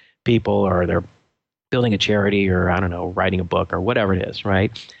business people or they're building a charity or I don't know, writing a book or whatever it is,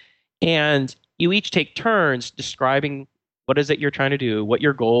 right? And you each take turns describing what is it you're trying to do, what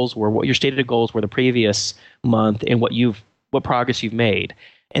your goals were, what your stated goals were the previous month, and what progress you've made.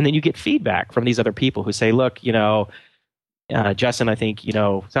 And then you get feedback from these other people who say, look, Justin, I think,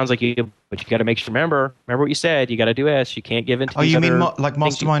 sounds like you, but you got to make sure, remember what you said. You got to do this. You can't give in to these you mean other like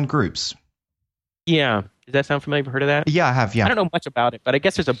mastermind groups? Yeah. Does that sound familiar? Have you heard of that? Yeah, I have. Yeah. I don't know much about it, but I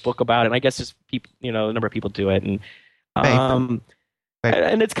guess there's a book about it. And I guess there's people, a number of people do it. And, Babe.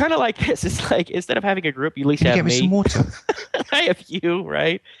 and it's kind of like this. It's like, instead of having a group, you at least Can you have get me some water? I have you,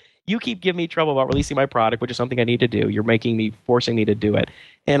 right? You keep giving me trouble about releasing my product, which is something I need to do. You're forcing me to do it.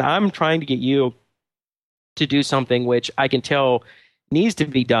 And I'm trying to get you to do something which I can tell needs to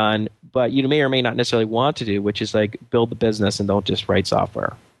be done, but you may or may not necessarily want to do, which is like build the business and don't just write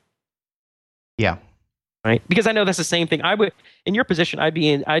software. Yeah. Right? Because I know that's the same thing. I would, in your position, I'd be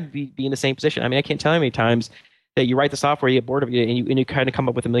in the same position. I mean, I can't tell you how many times that you write the software, you get bored of it, and you kind of come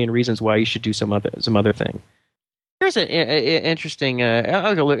up with a million reasons why you should do some other thing. Here's an interesting.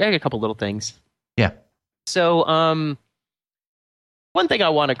 I'll go look. I got a couple little things. Yeah. So, one thing I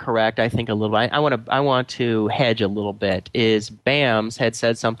want to correct, I think a little. I want to hedge a little bit. Is Bams had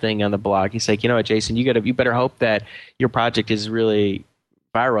said something on the blog. He's like, you know what, Jason, you better hope that your project is really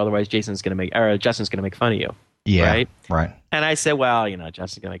viral. Otherwise, Justin's going to make fun of you. Yeah. Right. And I said, well,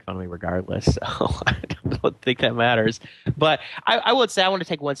 Justin's going to make fun of me regardless. So I don't think that matters. But I would say I want to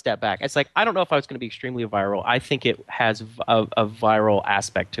take one step back. It's like, I don't know if I was going to be extremely viral. I think it has a viral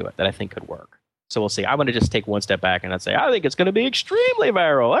aspect to it that I think could work. So we'll see. I'm going to just take one step back and I'd say, I think it's going to be extremely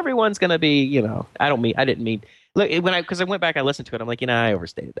viral. Everyone's going to be, I didn't mean, look, because I went back, I listened to it. I'm like, I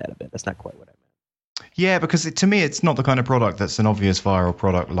overstated that a bit. That's not quite what I meant. Yeah, because to me, it's not the kind of product that's an obvious viral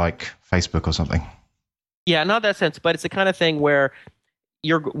product like Facebook or something. Yeah, not that sense, but it's the kind of thing where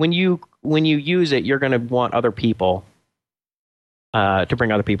when you use it, you're going to want other people to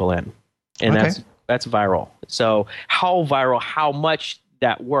bring other people in, and that's viral. So how viral, how much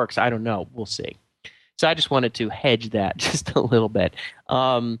that works, I don't know. We'll see. So I just wanted to hedge that just a little bit.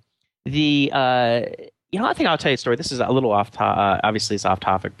 I think I'll tell you a story. This is a little off. Obviously, it's off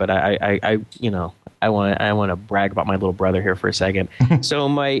topic, but I want to brag about my little brother here for a second. So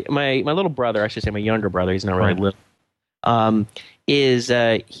my little brother, I should say my younger brother, he's not really little,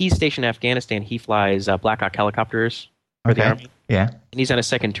 he's stationed in Afghanistan. He flies Black Hawk helicopters for the Army. Yeah. And he's on a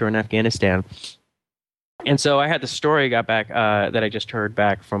second tour in Afghanistan. And so I had the story I got back that I just heard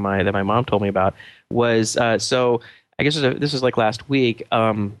back from that my mom told me about was so I guess this was like last week.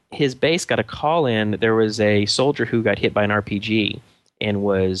 His base got a call in. There was a soldier who got hit by an RPG and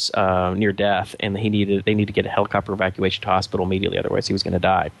was near death, and they needed to get a helicopter evacuation to hospital immediately, otherwise he was going to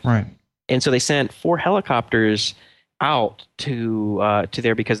die. Right. And so they sent 4 helicopters out to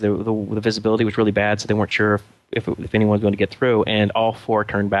there because the visibility was really bad, so they weren't sure if anyone was going to get through. And all 4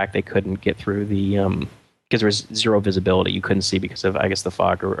 turned back; they couldn't get through because there was zero visibility. You couldn't see because of, I guess, the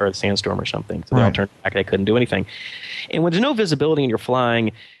fog or the sandstorm or something. So they all turned back; they couldn't do anything. And when there's no visibility and you're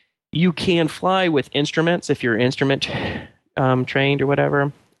flying, you can fly with instruments if you're instrument trained or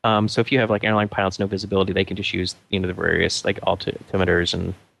whatever. So if you have like airline pilots, no visibility, they can just use the various like altimeters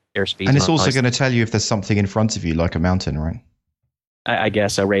and airspeed. And it's also going to tell you if there's something in front of you, like a mountain, right? I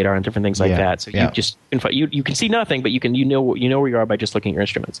guess a radar and different things like that. So you just you can see nothing, but you know where you are by just looking at your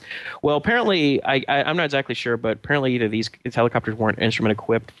instruments. Well, apparently I'm not exactly sure, but apparently either these helicopters weren't instrument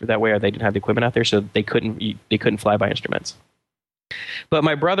equipped for that way, or they didn't have the equipment out there, so they couldn't fly by instruments. But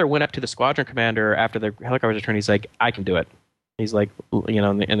my brother went up to the squadron commander after the helicopters returned. He's like, I can do it. He's like,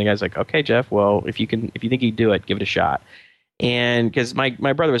 and the guy's like, okay, Jeff. Well, if you think you can do it, give it a shot. And because my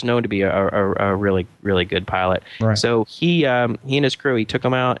brother was known to be a really, really good pilot. Right. So he and his crew, he took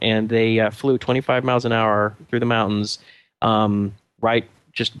them out and they flew 25 miles an hour through the mountains, right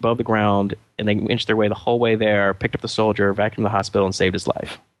just above the ground. And they inched their way the whole way there, picked up the soldier, vacuumed to the hospital, and saved his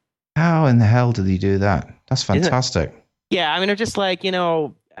life. How in the hell did he do that? That's fantastic. Yeah, I mean, I'm just like,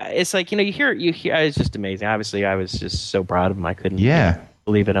 it's like, you hear, it's just amazing. Obviously, I was just so proud of him. I couldn't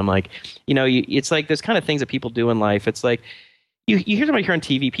believe it. I'm like, it's like those kind of things that people do in life. It's like, you hear somebody here on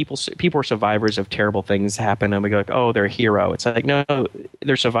TV, people are survivors of terrible things happen, and we go like, oh, they're a hero. It's like, no,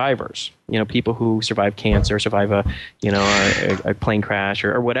 they're survivors. People who survive cancer, survive a plane crash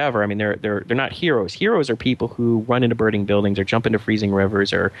or whatever. I mean, they're not heroes. Heroes are people who run into burning buildings or jump into freezing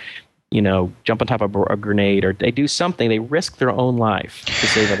rivers or jump on top of a grenade, or they do something. They risk their own life to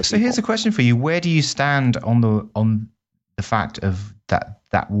save other people. So here's a question for you: where do you stand on the fact of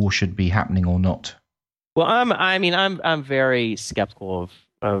that war should be happening or not? Well, I'm very skeptical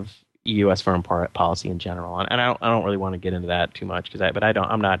of U.S. foreign policy in general, and I don't really want to get into that too much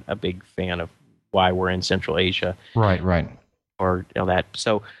I'm not a big fan of why we're in Central Asia. Right. Or that.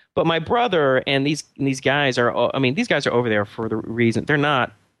 So, but my brother and these guys are over there for the reason they're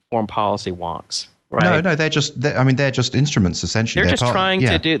not foreign policy wonks. Right? No, they're just instruments essentially. They're just trying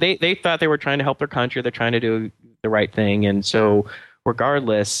to do. They thought they were trying to help their country. They're trying to do the right thing, and so.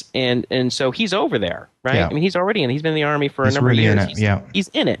 Regardless, and so he's over there, right? Yeah. I mean, he's already in. He's been in the Army for a number of years. He's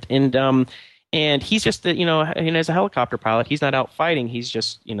in it, and he's just as a helicopter pilot, he's not out fighting. He's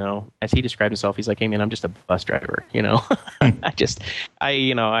just as he described himself, he's like, hey man, I'm just a bus driver. I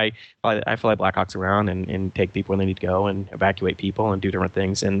fly Blackhawks around and take people where they need to go and evacuate people and do different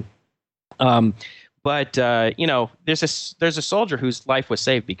things. And but there's a soldier whose life was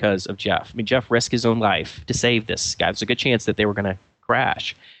saved because of Jeff. I mean, Jeff risked his own life to save this guy. There's a good chance that they were going to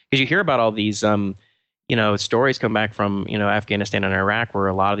crash, because you hear about all these stories come back from Afghanistan and Iraq where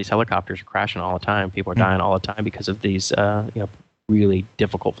a lot of these helicopters are crashing all the time. People are dying all the time because of these really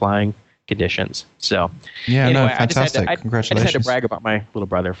difficult flying conditions. So anyway, fantastic. Congratulations. I just had to brag about my little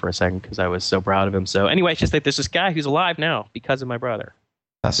brother for a second because I was so proud of him. So anyway, it's just like there's this guy who's alive now because of my brother.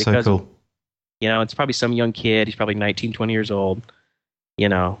 That's so cool. It's probably some young kid. He's probably 19, 20 years old,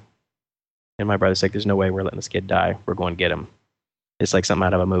 and my brother's like, there's no way we're letting this kid die. We're going to get him. It's like something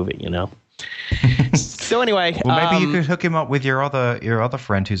out of a movie, So anyway. Well, maybe you could hook him up with your other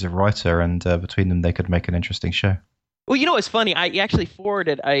friend who's a writer, and between them they could make an interesting show. Well, it's funny. I actually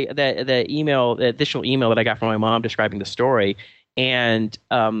forwarded the additional email that I got from my mom describing the story, and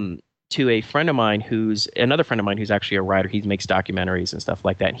to a friend of mine who's actually a writer. He makes documentaries and stuff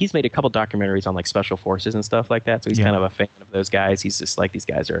like that. And he's made a couple documentaries on like special forces and stuff like that. So he's kind of a fan of those guys. He's just like, these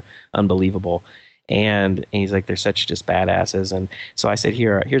guys are unbelievable. And he's like, they're such just badasses. And so I said,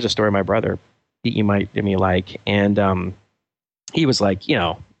 here's a story of my brother you might like. And he was like,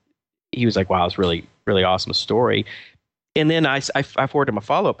 wow, it's really, really awesome story. And then I forwarded him a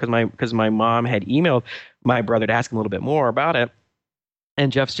follow-up because my mom had emailed my brother to ask him a little bit more about it.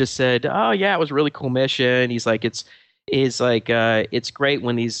 And Jeff's just said, "Oh yeah, it was a really cool mission." He's like, "It's great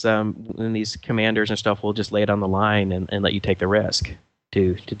when these commanders and stuff will just lay it on the line and let you take the risk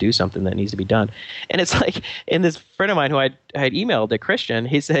to do something that needs to be done." And it's like, and this friend of mine who I had emailed, a Christian,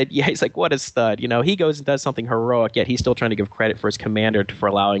 he said, "Yeah, he's like, what a stud. He goes and does something heroic, yet he's still trying to give credit for his commander for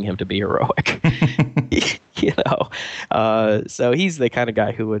allowing him to be heroic." So he's the kind of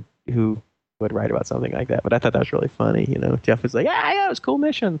guy who would write about something like that. But I thought that was really funny. Jeff was like, yeah, it was a cool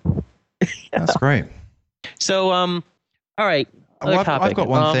mission. That's great. So, all right. I've got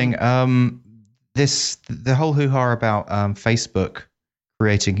one thing. The whole hoo-ha about Facebook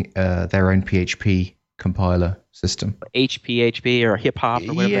creating their own PHP compiler system. HPHP or hip hop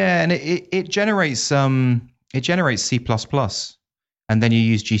or whatever. Yeah, and it generates C++, and then you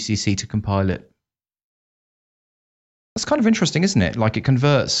use GCC to compile it. That's kind of interesting, isn't it? Like it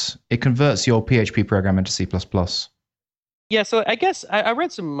converts your PHP program into C++. Yeah, so I guess I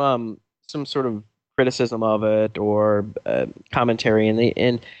read some sort of criticism of it or commentary,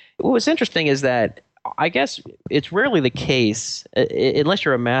 and what was interesting is that I guess it's rarely the case, unless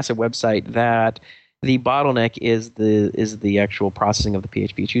you're a massive website, that the bottleneck is the actual processing of the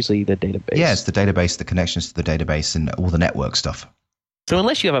PHP. It's usually the database. Yeah, it's the database, the connections to the database, and all the network stuff. So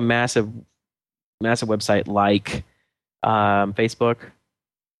unless you have a massive website like Facebook,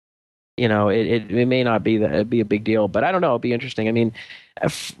 it may not be a big deal, but I don't know. It'll be interesting. I mean,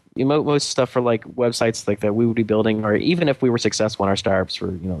 most stuff for like websites like that we would be building, or even if we were successful in our startups for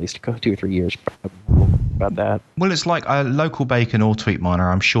at least 2 or 3 years about that. Well, it's like a local bacon or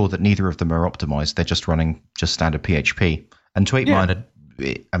TweetMiner. I'm sure that neither of them are optimized. They're just running just standard PHP. And TweetMiner,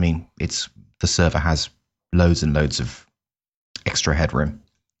 I mean, the server has loads and loads of extra headroom.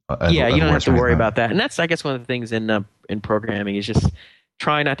 You don't have to worry about that. And that's, I guess, one of the things in programming is just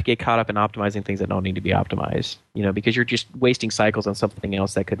try not to get caught up in optimizing things that don't need to be optimized. Because you're just wasting cycles on something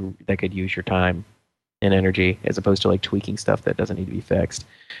else that could use your time and energy, as opposed to like tweaking stuff that doesn't need to be fixed.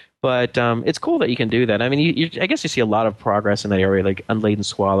 But it's cool that you can do that. I mean, I guess you see a lot of progress in that area, like Unladen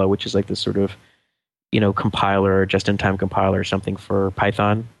Swallow, which is like this sort of compiler, just-in-time compiler or something for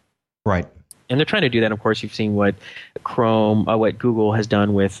Python. Right. And they're trying to do that. Of course, you've seen what Chrome, what Google has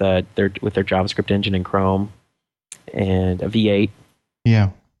done with their JavaScript engine in Chrome and a V8. Yeah.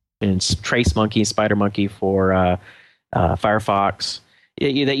 And Trace Monkey, Spider Monkey for Firefox.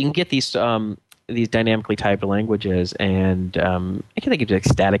 You can get these dynamically typed languages, and I think they do like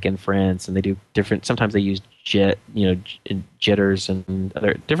static inference, and they do different. Sometimes they use jitters and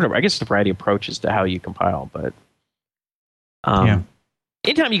other different. I guess it's a variety of approaches to how you compile, but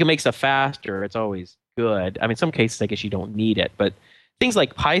anytime you can make stuff faster, it's always good. I mean, in some cases, I guess you don't need it, but things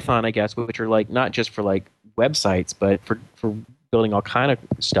like Python, I guess, which are like not just for like websites, but for building all kind of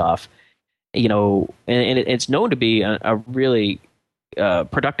stuff, and it's known to be a really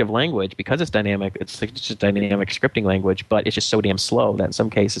productive language because it's dynamic. It's just a dynamic scripting language, but it's just so damn slow that in some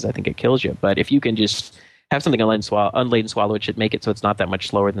cases I think it kills you. But if you can just have something unladen swallow, which should make it so it's not that much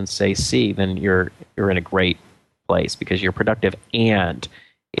slower than say C, then you're in a great place because you're productive and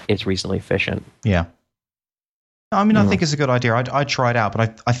it's reasonably efficient. Yeah. I mean, I think it's a good idea. I'd try it out,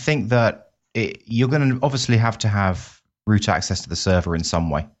 but I think that you're going to obviously have to have root access to the server in some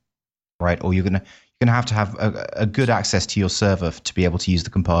way, right? Or you're going to have a good access to your server to be able to use the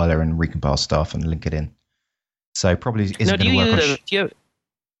compiler and recompile stuff and link it in. So probably isn't going to work.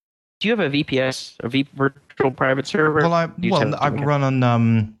 Do you have a VPS, a virtual private server? Well, I run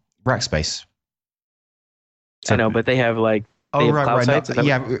on Rackspace. So, I know, but they have like cloud sites.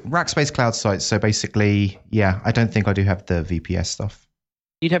 Rackspace cloud sites. So basically, I don't think I do have the VPS stuff.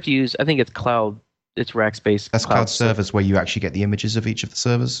 You'd have to use. I think it's cloud. It's Rackspace. That's cloud servers where you actually get the images of each of the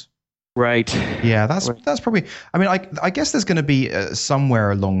servers. Right. Yeah, that's probably. I mean, I guess there's going to be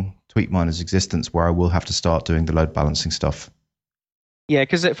somewhere along TweetMiner's existence where I will have to start doing the load balancing stuff. Yeah,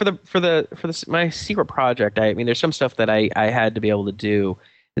 because for my secret project, I mean, there's some stuff that I had to be able to do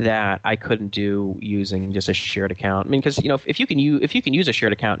that I couldn't do using just a shared account. I mean, because if you can use a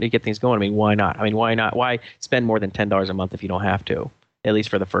shared account to get things going, I mean, why not? I mean, why not? Why spend more than $10 a month if you don't have to? At least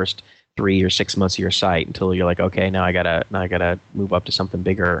for the first 3 or 6 months of your site until you're like, okay, now I gotta move up to something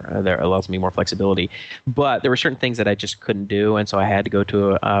bigger that allows me more flexibility. But there were certain things that I just couldn't do, and so I had to go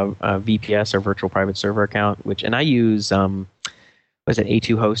to a VPS or virtual private server account, and I use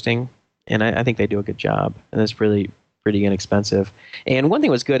A2 hosting, and I think they do a good job, and it's really pretty inexpensive. And one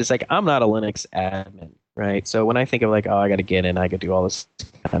thing was good is like I'm not a Linux admin, right? So when I think of like, I got to get in, I got to do all this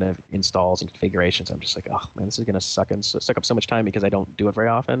kind of installs and configurations, I'm just like, oh man, this is going to suck up so much time because I don't do it very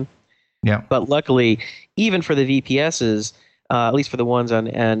often. Yeah. But luckily, even for the VPSs, at least for the ones on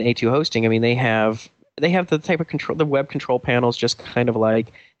A2 hosting, I mean, they have the type of control, the web control panels, just kind of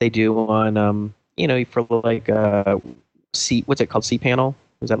like they do on, for like what's it called, cPanel?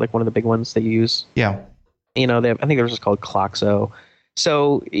 Is that like one of the big ones that you use? Yeah. I think there's just called Cloxo.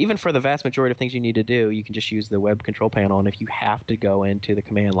 So even for the vast majority of things you need to do, you can just use the web control panel. And if you have to go into the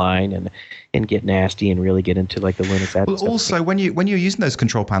command line and get nasty and really get into like the Linux admin stuff. Also, when you're using those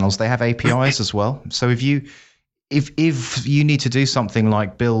control panels, they have APIs as well. So if you need to do something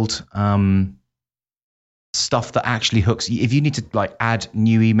like build stuff that actually hooks, if you need to like add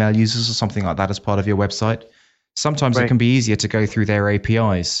new email users or something like that as part of your website, sometimes it can be easier to go through their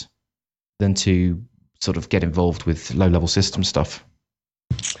APIs than to sort of get involved with low-level system stuff.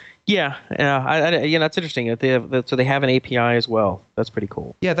 Yeah, that's interesting. So they have an API as well. That's pretty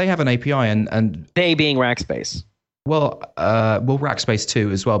cool. Yeah, they have an API, and they being Rackspace. Well, Rackspace too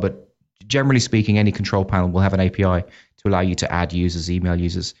as well. But generally speaking, any control panel will have an API to allow you to add users, email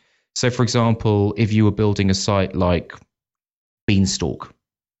users. So, for example, if you were building a site like Beanstalk,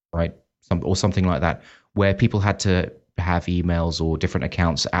 right, or something like that, where people had to have emails or different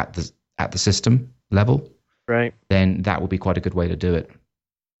accounts at the system level, right, then that would be quite a good way to do it.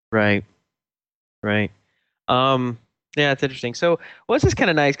 Right. Yeah, it's interesting. So, this is kind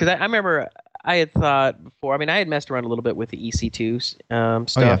of nice because I remember I had thought before. I mean, I had messed around a little bit with the EC2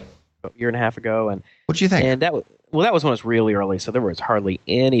 stuff a year and a half ago, and what do you think? And that was when it was really early, so there was hardly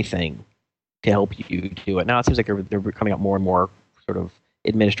anything to help you do it. Now it seems like they're coming out more and more sort of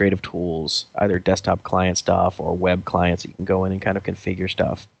administrative tools, either desktop client stuff or web clients that you can go in and kind of configure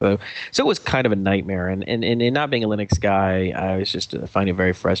stuff. So it was kind of a nightmare. And not being a Linux guy, I was just finding it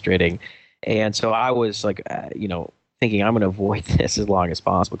very frustrating. And so I was like, thinking I'm going to avoid this as long as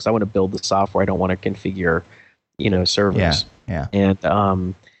possible because I want to build the software. I don't want to configure, servers. Yeah.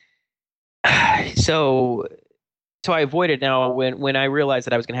 And so I avoided. Now, when I realized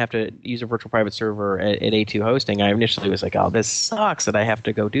that I was going to have to use a virtual private server at A2 hosting, I initially was like, "Oh, this sucks that I have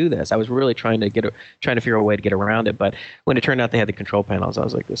to go do this." I was really trying to figure a way to get around it. But when it turned out they had the control panels, I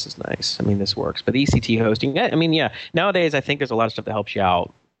was like, "This is nice. I mean, this works." But the ECT hosting, nowadays I think there's a lot of stuff that helps you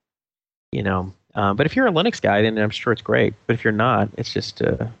out. But if you're a Linux guy, then I'm sure it's great. But if you're not, it's just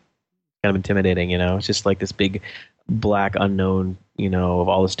kind of intimidating. It's just like this big black unknown. Of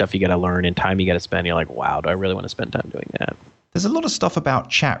all the stuff you got to learn and time you got to spend. You're like, wow, do I really want to spend time doing that? There's a lot of stuff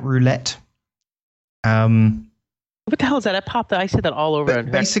about chat roulette. What the hell is that? I said that all over.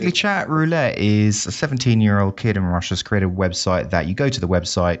 Basically, chat roulette is a 17-year-old kid in Russia's created a website that you go to the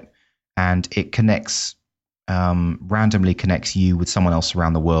website and it connects, randomly connects you with someone else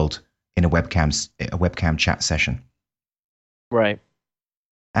around the world in a webcam chat session. Right.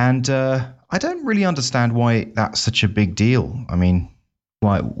 And I don't really understand why that's such a big deal. I mean,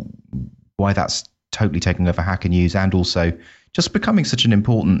 why that's totally taking over Hacker News and also just becoming such an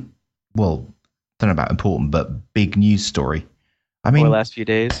important, well, I don't know about important, but big news story. I mean, for the last few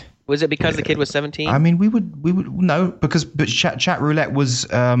days. Was it because the kid was 17? I mean, we would no, because chat roulette was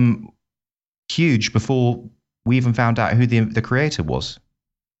huge before we even found out who the creator was.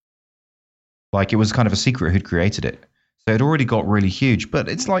 Like, it was kind of a secret who'd created it. So it already got really huge, but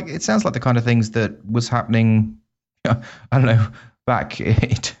it sounds like the kind of things that was happening, I don't know, back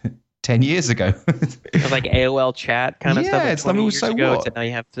 10 years ago. It was like AOL chat kind of stuff. Yeah, it's like, so what? So now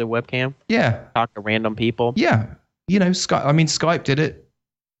you have the webcam. Yeah. Talk to random people. Yeah. Skype did it.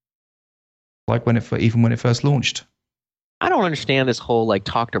 Like even when it first launched. I don't understand this whole like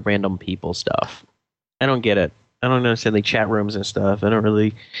talk to random people stuff. I don't get it. I don't understand the chat rooms and stuff.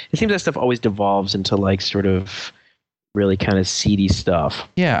 It seems that stuff always devolves into like sort of really kind of seedy stuff.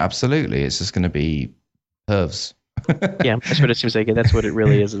 Yeah, absolutely. It's just going to be pervs. Yeah, that's what it seems like. That's what it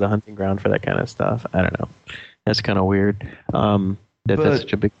really is the hunting ground for that kind of stuff. I don't know. That's kind of weird. That's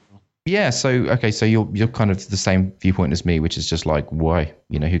such a big deal. Yeah, so you're kind of the same viewpoint as me, which is just like, why?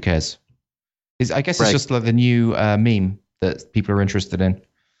 Who cares? I guess it's just like the new meme that people are interested in.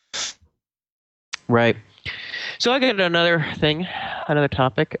 Right. So I got another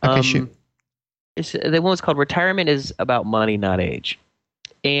topic. Okay, shoot. The one was called "Retirement is about money, not age."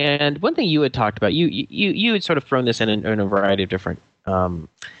 And one thing you had talked about, you had sort of thrown this in a variety of different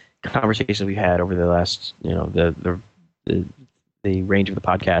conversations we had over the last, the range of the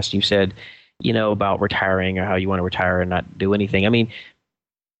podcast. You said, about retiring or how you want to retire and not do anything. I mean,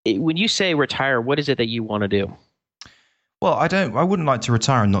 when you say retire, what is it that you want to do? Well, I wouldn't like to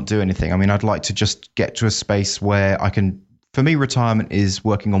retire and not do anything. I mean, I'd like to just get to a space where for me, retirement is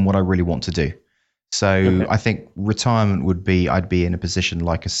working on what I really want to do. So okay. I think retirement would be, I'd be in a position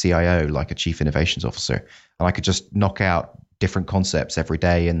like a CIO, like a chief innovations officer, and I could just knock out different concepts every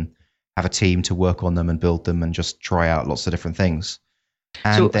day and have a team to work on them and build them and just try out lots of different things.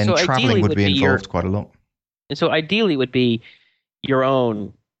 And then traveling would be involved quite a lot. And so ideally would be your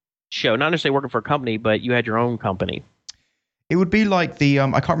own show, not necessarily working for a company, but you had your own company. It would be like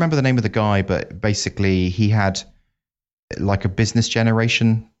I can't remember the name of the guy, but basically he had like a business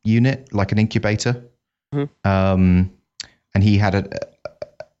generation unit, like an incubator. Mm-hmm. And he had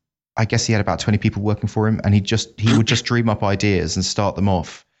I guess he had about 20 people working for him, and he would just dream up ideas and start them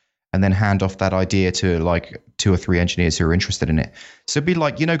off and then hand off that idea to like 2 or 3 engineers who are interested in it. So it'd be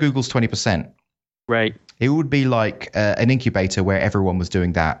like, Google's 20%. Right. It would be like an incubator where everyone was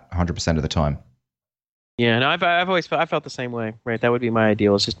doing that 100% of the time. Yeah, no, I've always felt the same way. Right, that would be my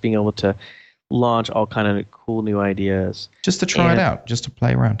ideal, is just being able to launch all kind of cool new ideas. Just to try it out, just to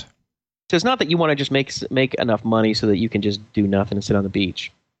play around. So it's not that you want to just make enough money so that you can just do nothing and sit on the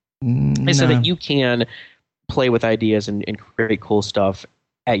beach. No. It's so that you can play with ideas and create cool stuff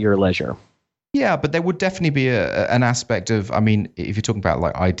at your leisure. Yeah, but there would definitely be an aspect of, I mean, if you're talking about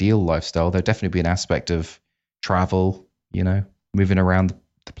like ideal lifestyle, there'd definitely be an aspect of travel, moving around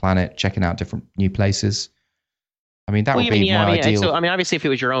the planet, checking out different new places. I mean, that would be my ideal. So, obviously, if it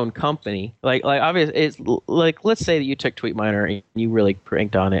was your own company, like obviously, it's like, let's say that you took TweetMiner and you really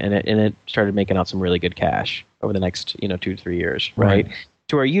cranked on it, and it started making out some really good cash over the next 2 to 3 years, right?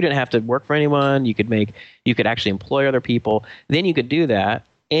 To where you didn't have to work for anyone, you could actually employ other people. Then you could do that,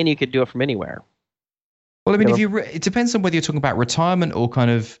 and you could do it from anywhere. Well, I mean, it depends on whether you're talking about retirement or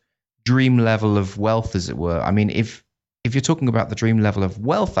kind of dream level of wealth, as it were. I mean, if you're talking about the dream level of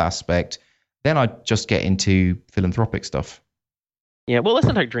wealth aspect, then I'd just get into philanthropic stuff. Yeah, well, let's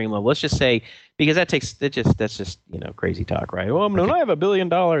not talk dream level. Let's just say, because that's just crazy talk, right? Well, when I have $1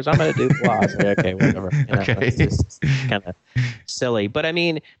 billion, I'm going to do blah. Like, okay, whatever. Okay, it's just kind of silly. But I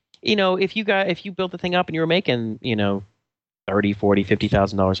mean, if you built the thing up and you were making $30,000, $40,000,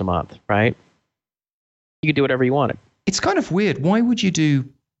 $50,000 a month, right? You could do whatever you wanted. It's kind of weird. Why would you do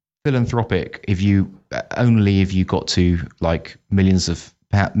philanthropic if you got to like millions of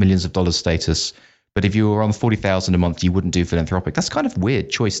dollars status? But if you were on 40,000 a month, you wouldn't do philanthropic. That's kind of weird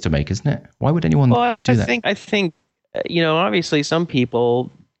choice to make, isn't it? Why would anyone do that? I think obviously some people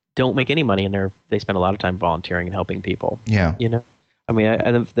don't make any money and they spend a lot of time volunteering and helping people. Yeah. I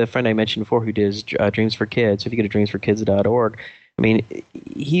mean, the friend I mentioned before who does Dreams for Kids, if you go to dreamsforkids.org, I mean,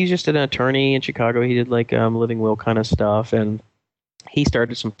 he's just an attorney in Chicago. He did like living will kind of stuff, and he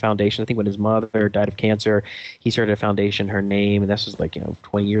started some foundation. I think when his mother died of cancer, he started a foundation, her name, and this was like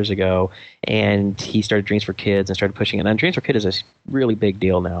 20 years ago. And he started Dreams for Kids and started pushing it. And Dreams for Kids is a really big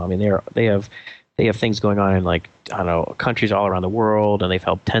deal now. I mean, they have things going on in like I don't know countries all around the world, and they've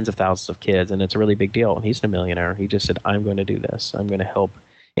helped tens of thousands of kids, and it's a really big deal. And he's a millionaire. He just said, "I'm going to do this. I'm going to help."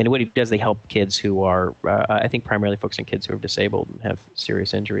 And what he does, they help kids who are, I think, primarily focusing on kids who are disabled and have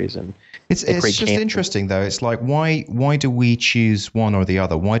serious injuries. And it's just interesting though. It's like why do we choose one or the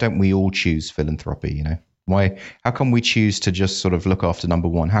other? Why don't we all choose philanthropy? How come we choose to just sort of look after number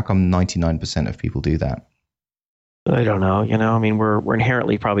one? How come 99% of people do that? I don't know. I mean, we're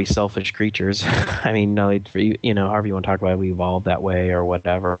inherently probably selfish creatures. I mean, no, however you want to talk about it, we evolved that way or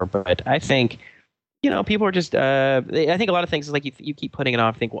whatever. But I think, people are just. I think a lot of things is like you keep putting it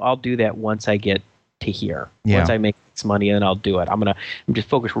off. Think, well, I'll do that once I get to here. Yeah. Once I make this money, and I'll do it. I'm just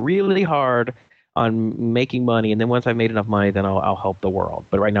focus really hard on making money, and then once I've made enough money, then I'll help the world.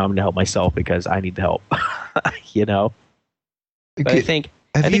 But right now, I'm going to help myself because I need the help. But I think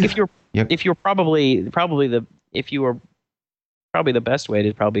if you're probably the best way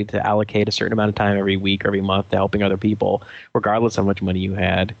to allocate a certain amount of time every week or every month to helping other people, regardless of how much money you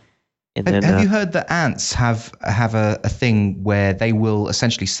had. And have you heard that ants have a thing where they will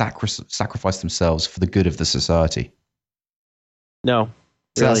essentially sacrifice themselves for the good of the society? No.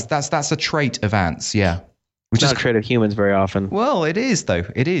 So really. that's a trait of ants, yeah. Which is not a trait of humans very often. Well, it is though.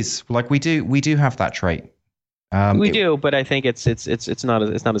 It is. Like we do have that trait. We do, but I think it's not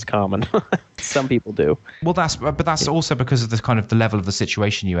as common. Some people do. Well, that's also because of the kind of the level of the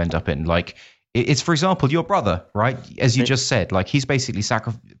situation you end up in. Like, it's for example your brother, right? As you just said, like he's basically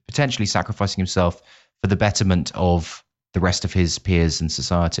potentially sacrificing himself for the betterment of the rest of his peers in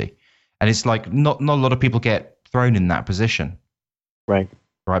society, and it's like not a lot of people get thrown in that position, right?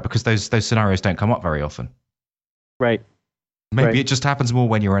 Right, because those scenarios don't come up very often. Right. Maybe it just happens more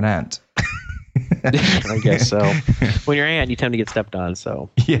when you're an ant. I guess so. When you're an ant, you tend to get stepped on. So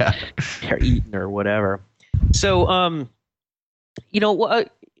yeah, or eaten or whatever. So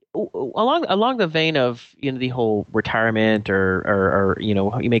along the vein of the whole retirement or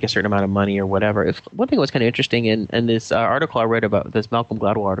you make a certain amount of money or whatever. One thing that was kind of interesting in this article I read about this Malcolm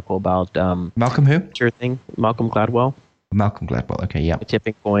Gladwell article about Malcolm who? Sure thing, Malcolm Gladwell. Malcolm Gladwell. Okay, yeah. A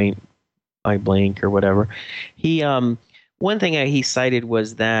tipping point, I blink or whatever. He one thing he cited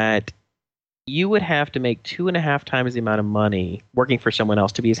was that you would have to make 2.5 times the amount of money working for someone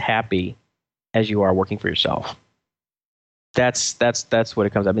else to be as happy as you are working for yourself. That's what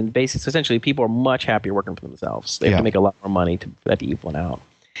it comes up. I mean, basically, essentially, people are much happier working for themselves. They have to make a lot more money to even out.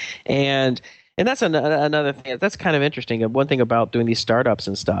 And that's another thing. That's kind of interesting. One thing about doing these startups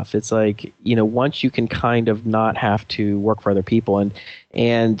and stuff, it's like, once you can kind of not have to work for other people, and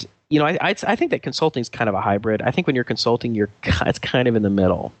I think that consulting is kind of a hybrid. I think when you're consulting, it's kind of in the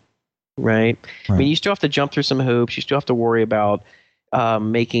middle. Right? I mean, you still have to jump through some hoops. You still have to worry about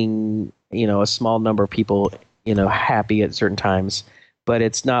making a small number of people happy at certain times. But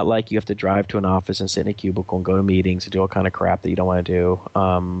it's not like you have to drive to an office and sit in a cubicle and go to meetings and do all kind of crap that you don't want to do.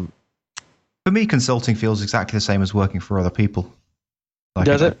 For me, consulting feels exactly the same as working for other people. Like,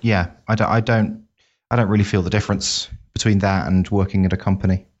 does it? Yeah, I don't really feel the difference between that and working at a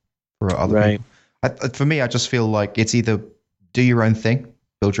company for other people. For me, I just feel like it's either do your own thing,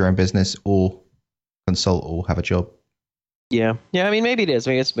 build your own business, or consult or have a job. Yeah. I mean, maybe it is.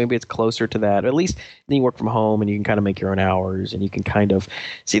 Maybe it's closer to that. Or at least then you work from home and you can kind of make your own hours and you can kind of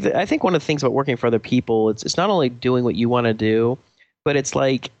see. I think one of the things about working for other people, it's not only doing what you want to do, but it's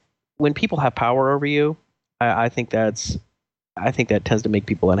like when people have power over you. I think that tends to make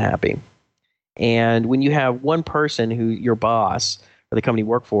people unhappy. And when you have one person who your boss or the company you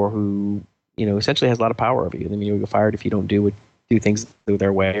work for who essentially has a lot of power over you, then you get fired if you don't do things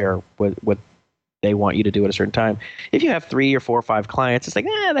their way or what they want you to do at a certain time. If you have 3 or 4 or 5 clients, it's like,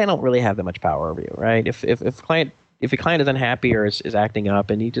 they don't really have that much power over you, right? If a client is unhappy or is acting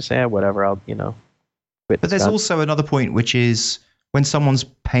up, and you just say, whatever, I'll quit. But there's also another point, which is when someone's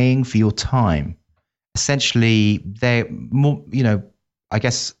paying for your time, essentially they're more, I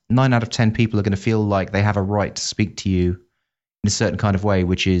guess 9 out of 10 people are going to feel like they have a right to speak to you in a certain kind of way,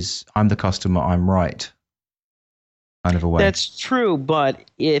 which is, I'm the customer, I'm right. Kind of a way. That's true, but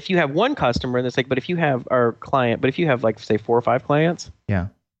if you have one customer, and it's like, but if you have like say 4 or 5 clients, yeah,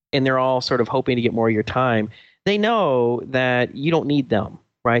 and they're all sort of hoping to get more of your time, they know that you don't need them,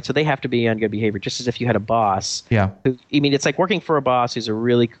 right? So they have to be on good behavior, just as if you had a boss. Yeah. It's like working for a boss who's a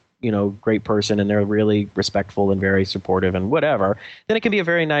really great person and they're really respectful and very supportive and whatever, then it can be a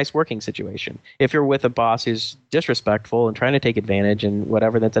very nice working situation. If you're with a boss who's disrespectful and trying to take advantage and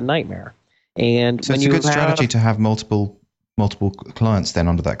whatever, that's a nightmare. And so it's a good strategy to have multiple clients then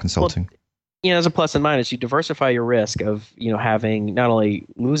under that consulting. Well, as a plus and minus, you diversify your risk of, having not only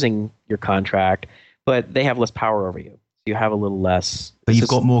losing your contract, but they have less power over you. You have a little less. But you've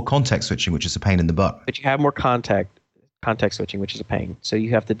got more context switching, which is a pain in the butt. But you have more context switching, which is a pain. So you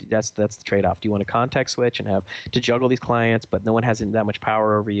have to. That's the trade-off. Do you want to context switch and have to juggle these clients, but no one has that much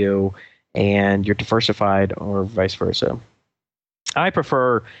power over you, and you're diversified, or vice versa? I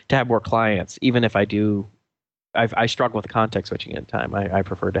prefer to have more clients, even if I do. I struggle with context switching at the time. I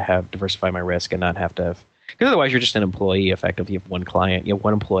prefer to diversify my risk and not have to. Because otherwise, you're just an employee. Effectively, you have one client, you have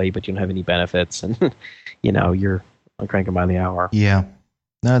one employee, but you don't have any benefits, and you're cranking by the hour. Yeah,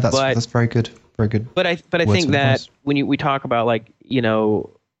 no, that's very good, very good. But I think that when we talk about like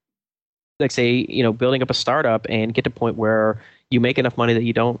say building up a startup and get to a point where you make enough money that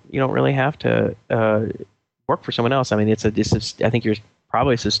you don't really have to work for someone else. I mean, I think you're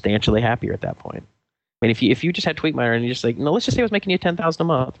probably substantially happier at that point. I mean, if you just had Tweetminer and you're just like, no, let's just say I was making you $10,000 a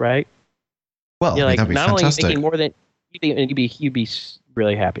month, right? Well, you're like, that'd be not fantastic. only making more than you'd be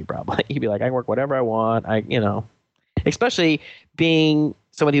really happy probably. You'd be like, I can work whatever I want. Especially being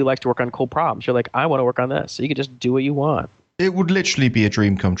somebody who likes to work on cool problems. You're like, I want to work on this, so you can just do what you want. It would literally be a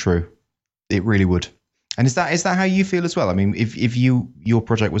dream come true. It really would. And is that how you feel as well? I mean, if your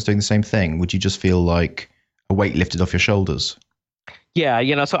project was doing the same thing, would you just feel like a weight lifted off your shoulders?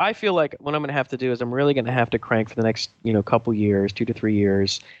 Yeah, so I feel like what I'm going to have to do is I'm really going to have to crank for the next, couple years, 2 to 3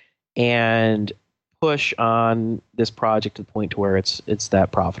 years, and push on this project to the point to where it's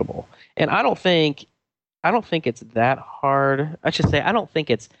that profitable. And I don't think it's that hard. I should say I don't think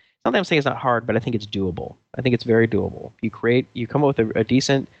it's. Something I'm saying it's not hard, but I think it's doable. I think it's very doable. You come up with a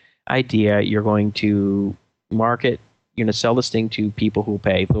decent idea. You're going to market. You're going to sell this thing to people who will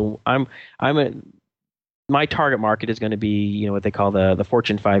pay. So my target market is going to be, what they call the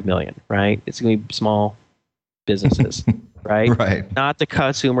Fortune 5 million, right? It's going to be small businesses, right? Right. Not to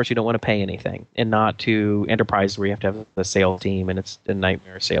consumers who don't want to pay anything, and not to enterprises where you have to have a sales team and it's a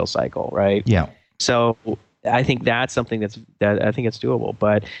nightmare sales cycle, right? Yeah. So I think that's something that I think it's doable.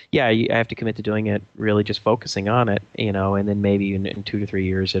 But yeah, I have to commit to doing it, really just focusing on it, and then maybe in 2 to 3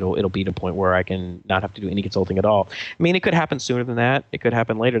 years it'll be to a point where I can not have to do any consulting at all. I mean, it could happen sooner than that. It could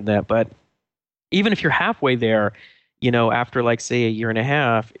happen later than that. But even if you're halfway there, after like say a year and a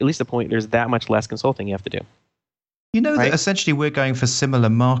half, at least the point there's that much less consulting you have to do. Right? Right? That essentially we're going for similar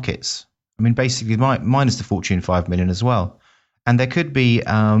markets. I mean, basically mine is the Fortune 5 million as well. And there could be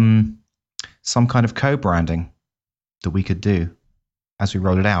some kind of co-branding that we could do as we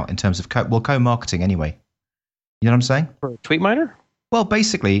roll it out in terms of co-marketing anyway. You know what I'm saying? For Tweetminer? Well,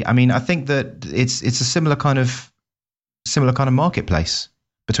 basically, I mean, I think that it's a similar kind of marketplace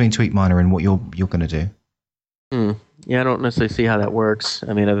between Tweetminer and what you're going to do. Yeah, I don't necessarily see how that works.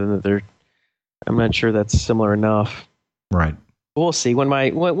 I mean, other than I'm not sure that's similar enough. Right. We'll see when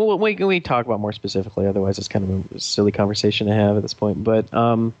we talk about more specifically. Otherwise, it's kind of a silly conversation to have at this point. But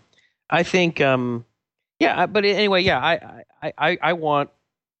I think, But anyway, yeah. I want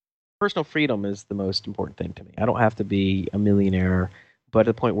personal freedom is the most important thing to me. I don't have to be a millionaire, but at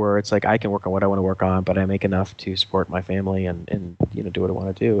the point where it's like I can work on what I want to work on, but I make enough to support my family and do what I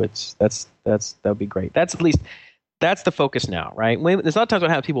want to do. That would be great. That's the focus now, right? There's a lot of times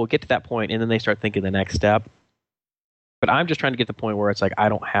when I have people get to that point and then they start thinking the next step. But I'm just trying to get to the point where it's like I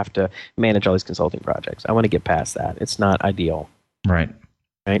don't have to manage all these consulting projects. I want to get past that. It's not ideal. Right.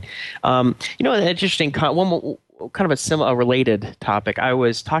 Right. An interesting one kind of a similar related topic. I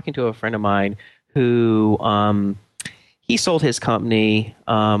was talking to a friend of mine who he sold his company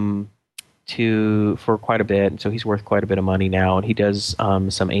for quite a bit, and so he's worth quite a bit of money now. And he does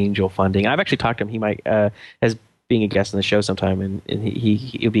some angel funding. I've actually talked to him. He might as being a guest on the show sometime, and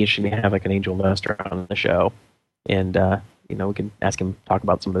it would be interesting to have like an angel investor on the show. And we can ask him talk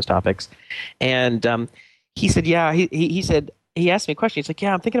about some of those topics. And he said, yeah, he said he asked me a question. He's like,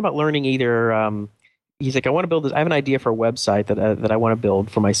 yeah, I'm thinking about learning either. He's like, I want to build this. I have an idea for a website that I want to build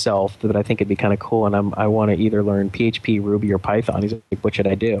for myself that I think it'd be kind of cool, and I want to either learn PHP, Ruby, or Python. He's like, what should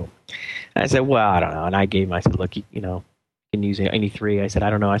I do? And I said, well, I don't know. And I said, look, you can use any three. I said, I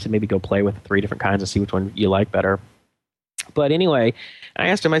don't know. I said, maybe go play with 3 different kinds and see which one you like better. But anyway, I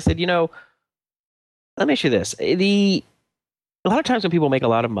asked him. I said, let me ask you this. A lot of times when people make a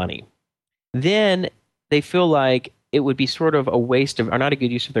lot of money, then they feel like it would be sort of a waste of, or not a good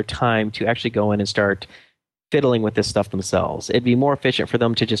use of their time to actually go in and start fiddling with this stuff themselves. It'd be more efficient for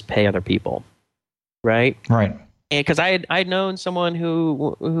them to just pay other people. Right? Right. And because I had known someone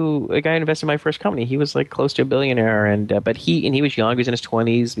who a guy who invested in my first company. He was like close to a billionaire, and but he was young. He was in his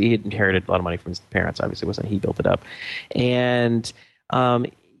 20s. He had inherited a lot of money from his parents. Obviously, it wasn't he built it up, and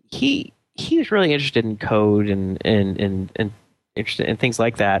he was really interested in code and interested in things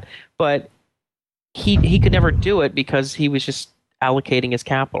like that. But he could never do it because he was just allocating his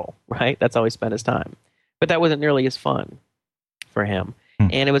capital. Right, that's how he spent his time. But that wasn't nearly as fun for him. Hmm.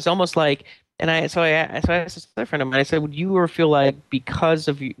 And it was almost like, so I asked this other friend of mine, I said, would you ever feel like because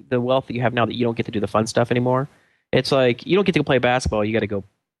of the wealth that you have now that you don't get to do the fun stuff anymore? It's like you don't get to go play basketball, you got to go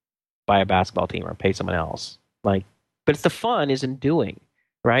buy a basketball team or pay someone else. Like, but it's the fun is in doing,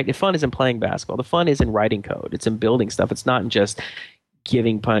 right? The fun is in playing basketball. The fun is in writing code. It's in building stuff. It's not in just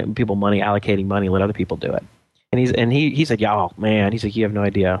giving people money, allocating money, let other people do it. And he said, yeah, oh man, he's like, you have no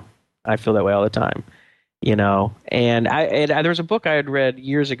idea. I feel that way all the time. And there was a book I had read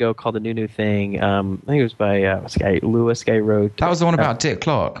years ago called The New Thing. I think it was by this guy Lewis. Guy wrote. That was the one about Dick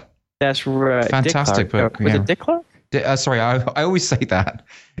Clark. That's right. Fantastic book. Was it Dick Clark? Sorry, I always say that.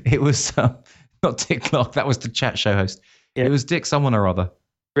 It was not Dick Clark. That was the chat show host. Yeah. It was Dick someone or other.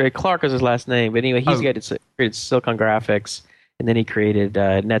 Right, Clark is his last name. But anyway, he's created Silicon Graphics, and then he created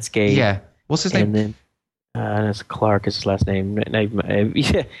Netscape. Yeah. What's his name? And then it's Clark is his last name. Yeah, I'm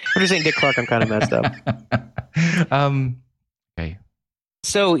just saying Dick Clark. I'm kind of messed up. Okay.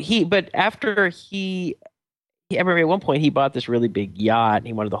 So but after at one point he bought this really big yacht and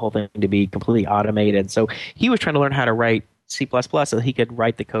he wanted the whole thing to be completely automated. So he was trying to learn how to write C++ so he could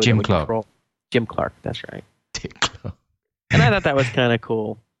write the code. Jim Clark. Jim Clark, that's right. Dick Clark. And I thought that was kind of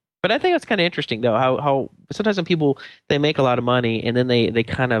cool. But I think it's kind of interesting though how sometimes when people they make a lot of money and then they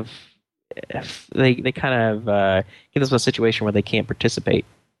kind of get themselves in a situation where they can't participate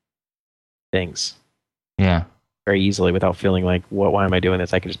in things. Yeah. Very easily without feeling like, why am I doing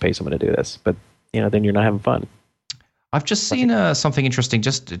this? I can just pay someone to do this. But then you're not having fun. I've just seen something interesting,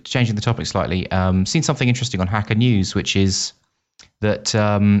 just changing the topic slightly. Seen something interesting on Hacker News, which is that,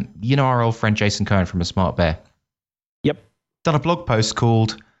 our old friend Jason Cohen from A Smart Bear. Yep. Done a blog post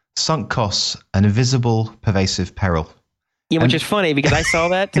called Sunk Costs, an Invisible Pervasive Peril. Yeah, which is funny because I saw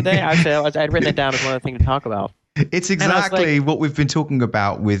that today. Actually, I'd written it down as one of the things to talk about. It's exactly what we've been talking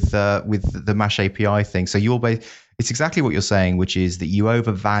about with the Mash API thing. So it's exactly what you're saying, which is that you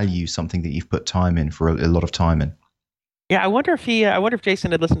overvalue something that you've put time in for a lot of time in. Yeah, I wonder if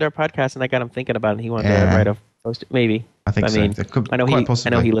Jason had listened to our podcast and that got him thinking about it and he wanted to write a post. Maybe. I think so. I know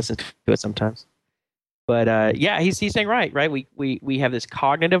he listens to it sometimes. But he's saying right. We have this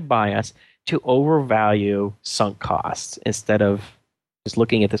cognitive bias to overvalue sunk costs instead of just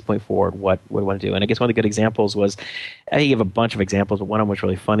looking at this point forward, what we want to do. And I guess one of the good examples was, I gave a bunch of examples, but one of them was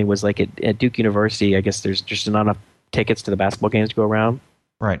really funny was like at Duke University, I guess there's just not enough tickets to the basketball games to go around.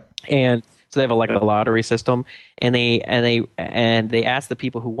 Right. And so they have a lottery system, and they asked the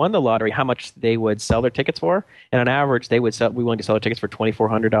people who won the lottery how much they would sell their tickets for, and on average we willing to sell their tickets for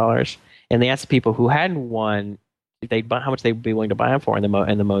 $2,400. And they asked the people who hadn't won how much they'd be willing to buy them for, and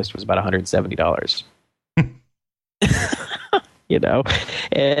the most was about $170.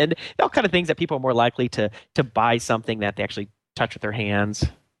 And all kind of things that people are more likely to buy something that they actually touch with their hands.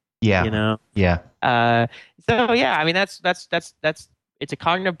 Yeah. Yeah. So yeah, I mean that's it's a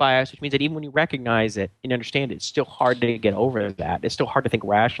cognitive bias, which means that even when you recognize it and understand it, it's still hard to get over that. It's still hard to think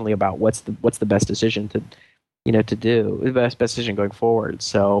rationally about what's the best decision to do, the best decision going forward.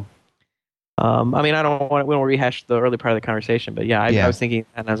 So, we don't rehash the early part of the conversation, but I was thinking,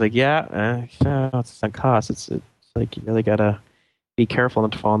 and I was like, it's on cost. It's like you really gotta be careful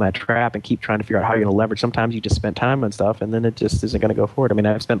not to fall in that trap and keep trying to figure out how you're going to leverage. Sometimes you just spend time on stuff and then it just isn't going to go forward. I mean,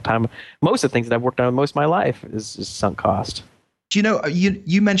 I've spent time, most of the things that I've worked on most of my life is sunk cost. Do you know,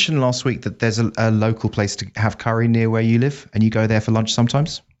 you mentioned last week that there's a local place to have curry near where you live and you go there for lunch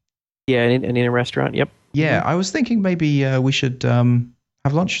sometimes? Yeah, in a restaurant, yep. Yeah, I was thinking maybe we should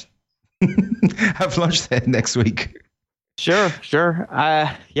have lunch. Have lunch there next week. Sure.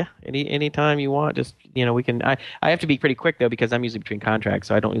 Any time you want, just we can. I have to be pretty quick though because I'm usually between contracts,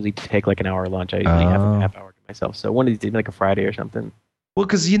 so I don't usually take like an hour lunch. I usually have a half hour to myself. So one of these days, like a Friday or something. Well,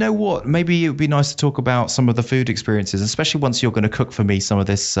 because you know what, maybe it would be nice to talk about some of the food experiences, especially once you're going to cook for me some of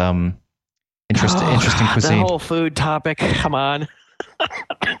this interesting cuisine. The whole food topic. Come on.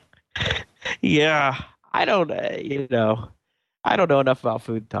 Yeah, I don't know enough about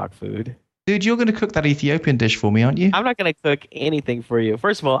food to talk food. Dude, you're going to cook that Ethiopian dish for me, aren't you? I'm not going to cook anything for you.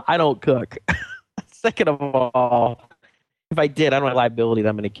 First of all, I don't cook. Second of all, if I did, I don't have liability that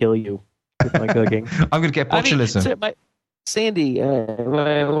I'm going to kill you with my cooking. I'm going to get botulism. Sandy,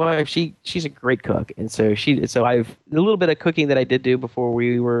 my wife, she's a great cook, and so I've a little bit of cooking that I did do before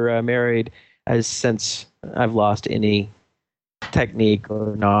we were married. has since I've lost any technique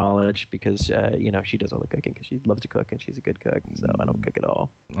or knowledge because she does all the cooking because she loves to cook and she's a good cook. So I don't cook at all.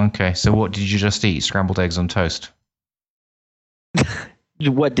 Okay, so what did you just eat? Scrambled eggs on toast?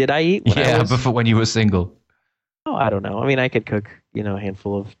 What did I eat? Before when you were single. Oh, I don't know. I mean, I could cook, a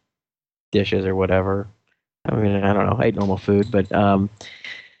handful of dishes or whatever. I mean, I don't know. I ate normal food, but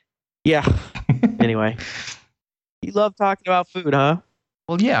yeah. Anyway, you love talking about food, huh?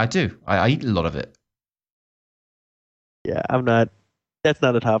 Well, yeah, I do. I eat a lot of it. Yeah, I'm not. That's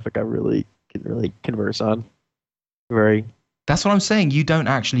not a topic I really can really converse on. Very. Of That's what I'm saying. You don't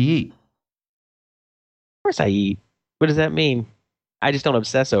actually eat. course, I eat. What does that mean? I just don't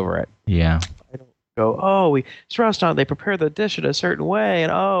obsess over it. Yeah. I don't go, oh, this restaurant, they prepare the dish in a certain way,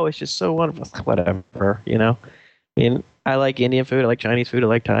 and oh, it's just so wonderful. Whatever. I mean, I like Indian food, I like Chinese food, I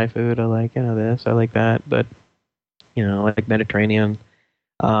like Thai food, I like this, I like that, but I like Mediterranean.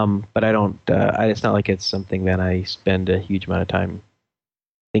 But I don't. It's not like it's something that I spend a huge amount of time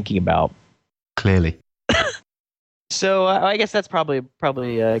thinking about. Clearly. So I guess that's probably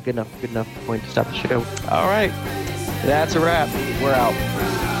a good enough point to stop the show. All right, that's a wrap. We're out.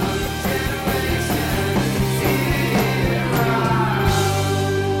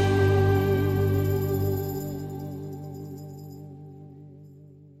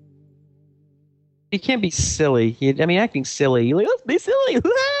 You can't be silly. Acting silly. You're like, let's be silly.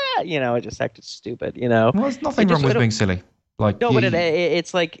 It just acted stupid. Well, there's nothing wrong with being silly. Like, no, but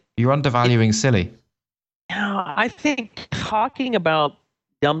it's like you're undervaluing silly. I think talking about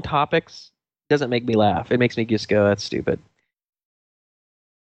dumb topics doesn't make me laugh. It makes me just go, "That's stupid."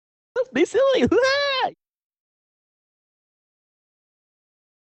 Let's be silly.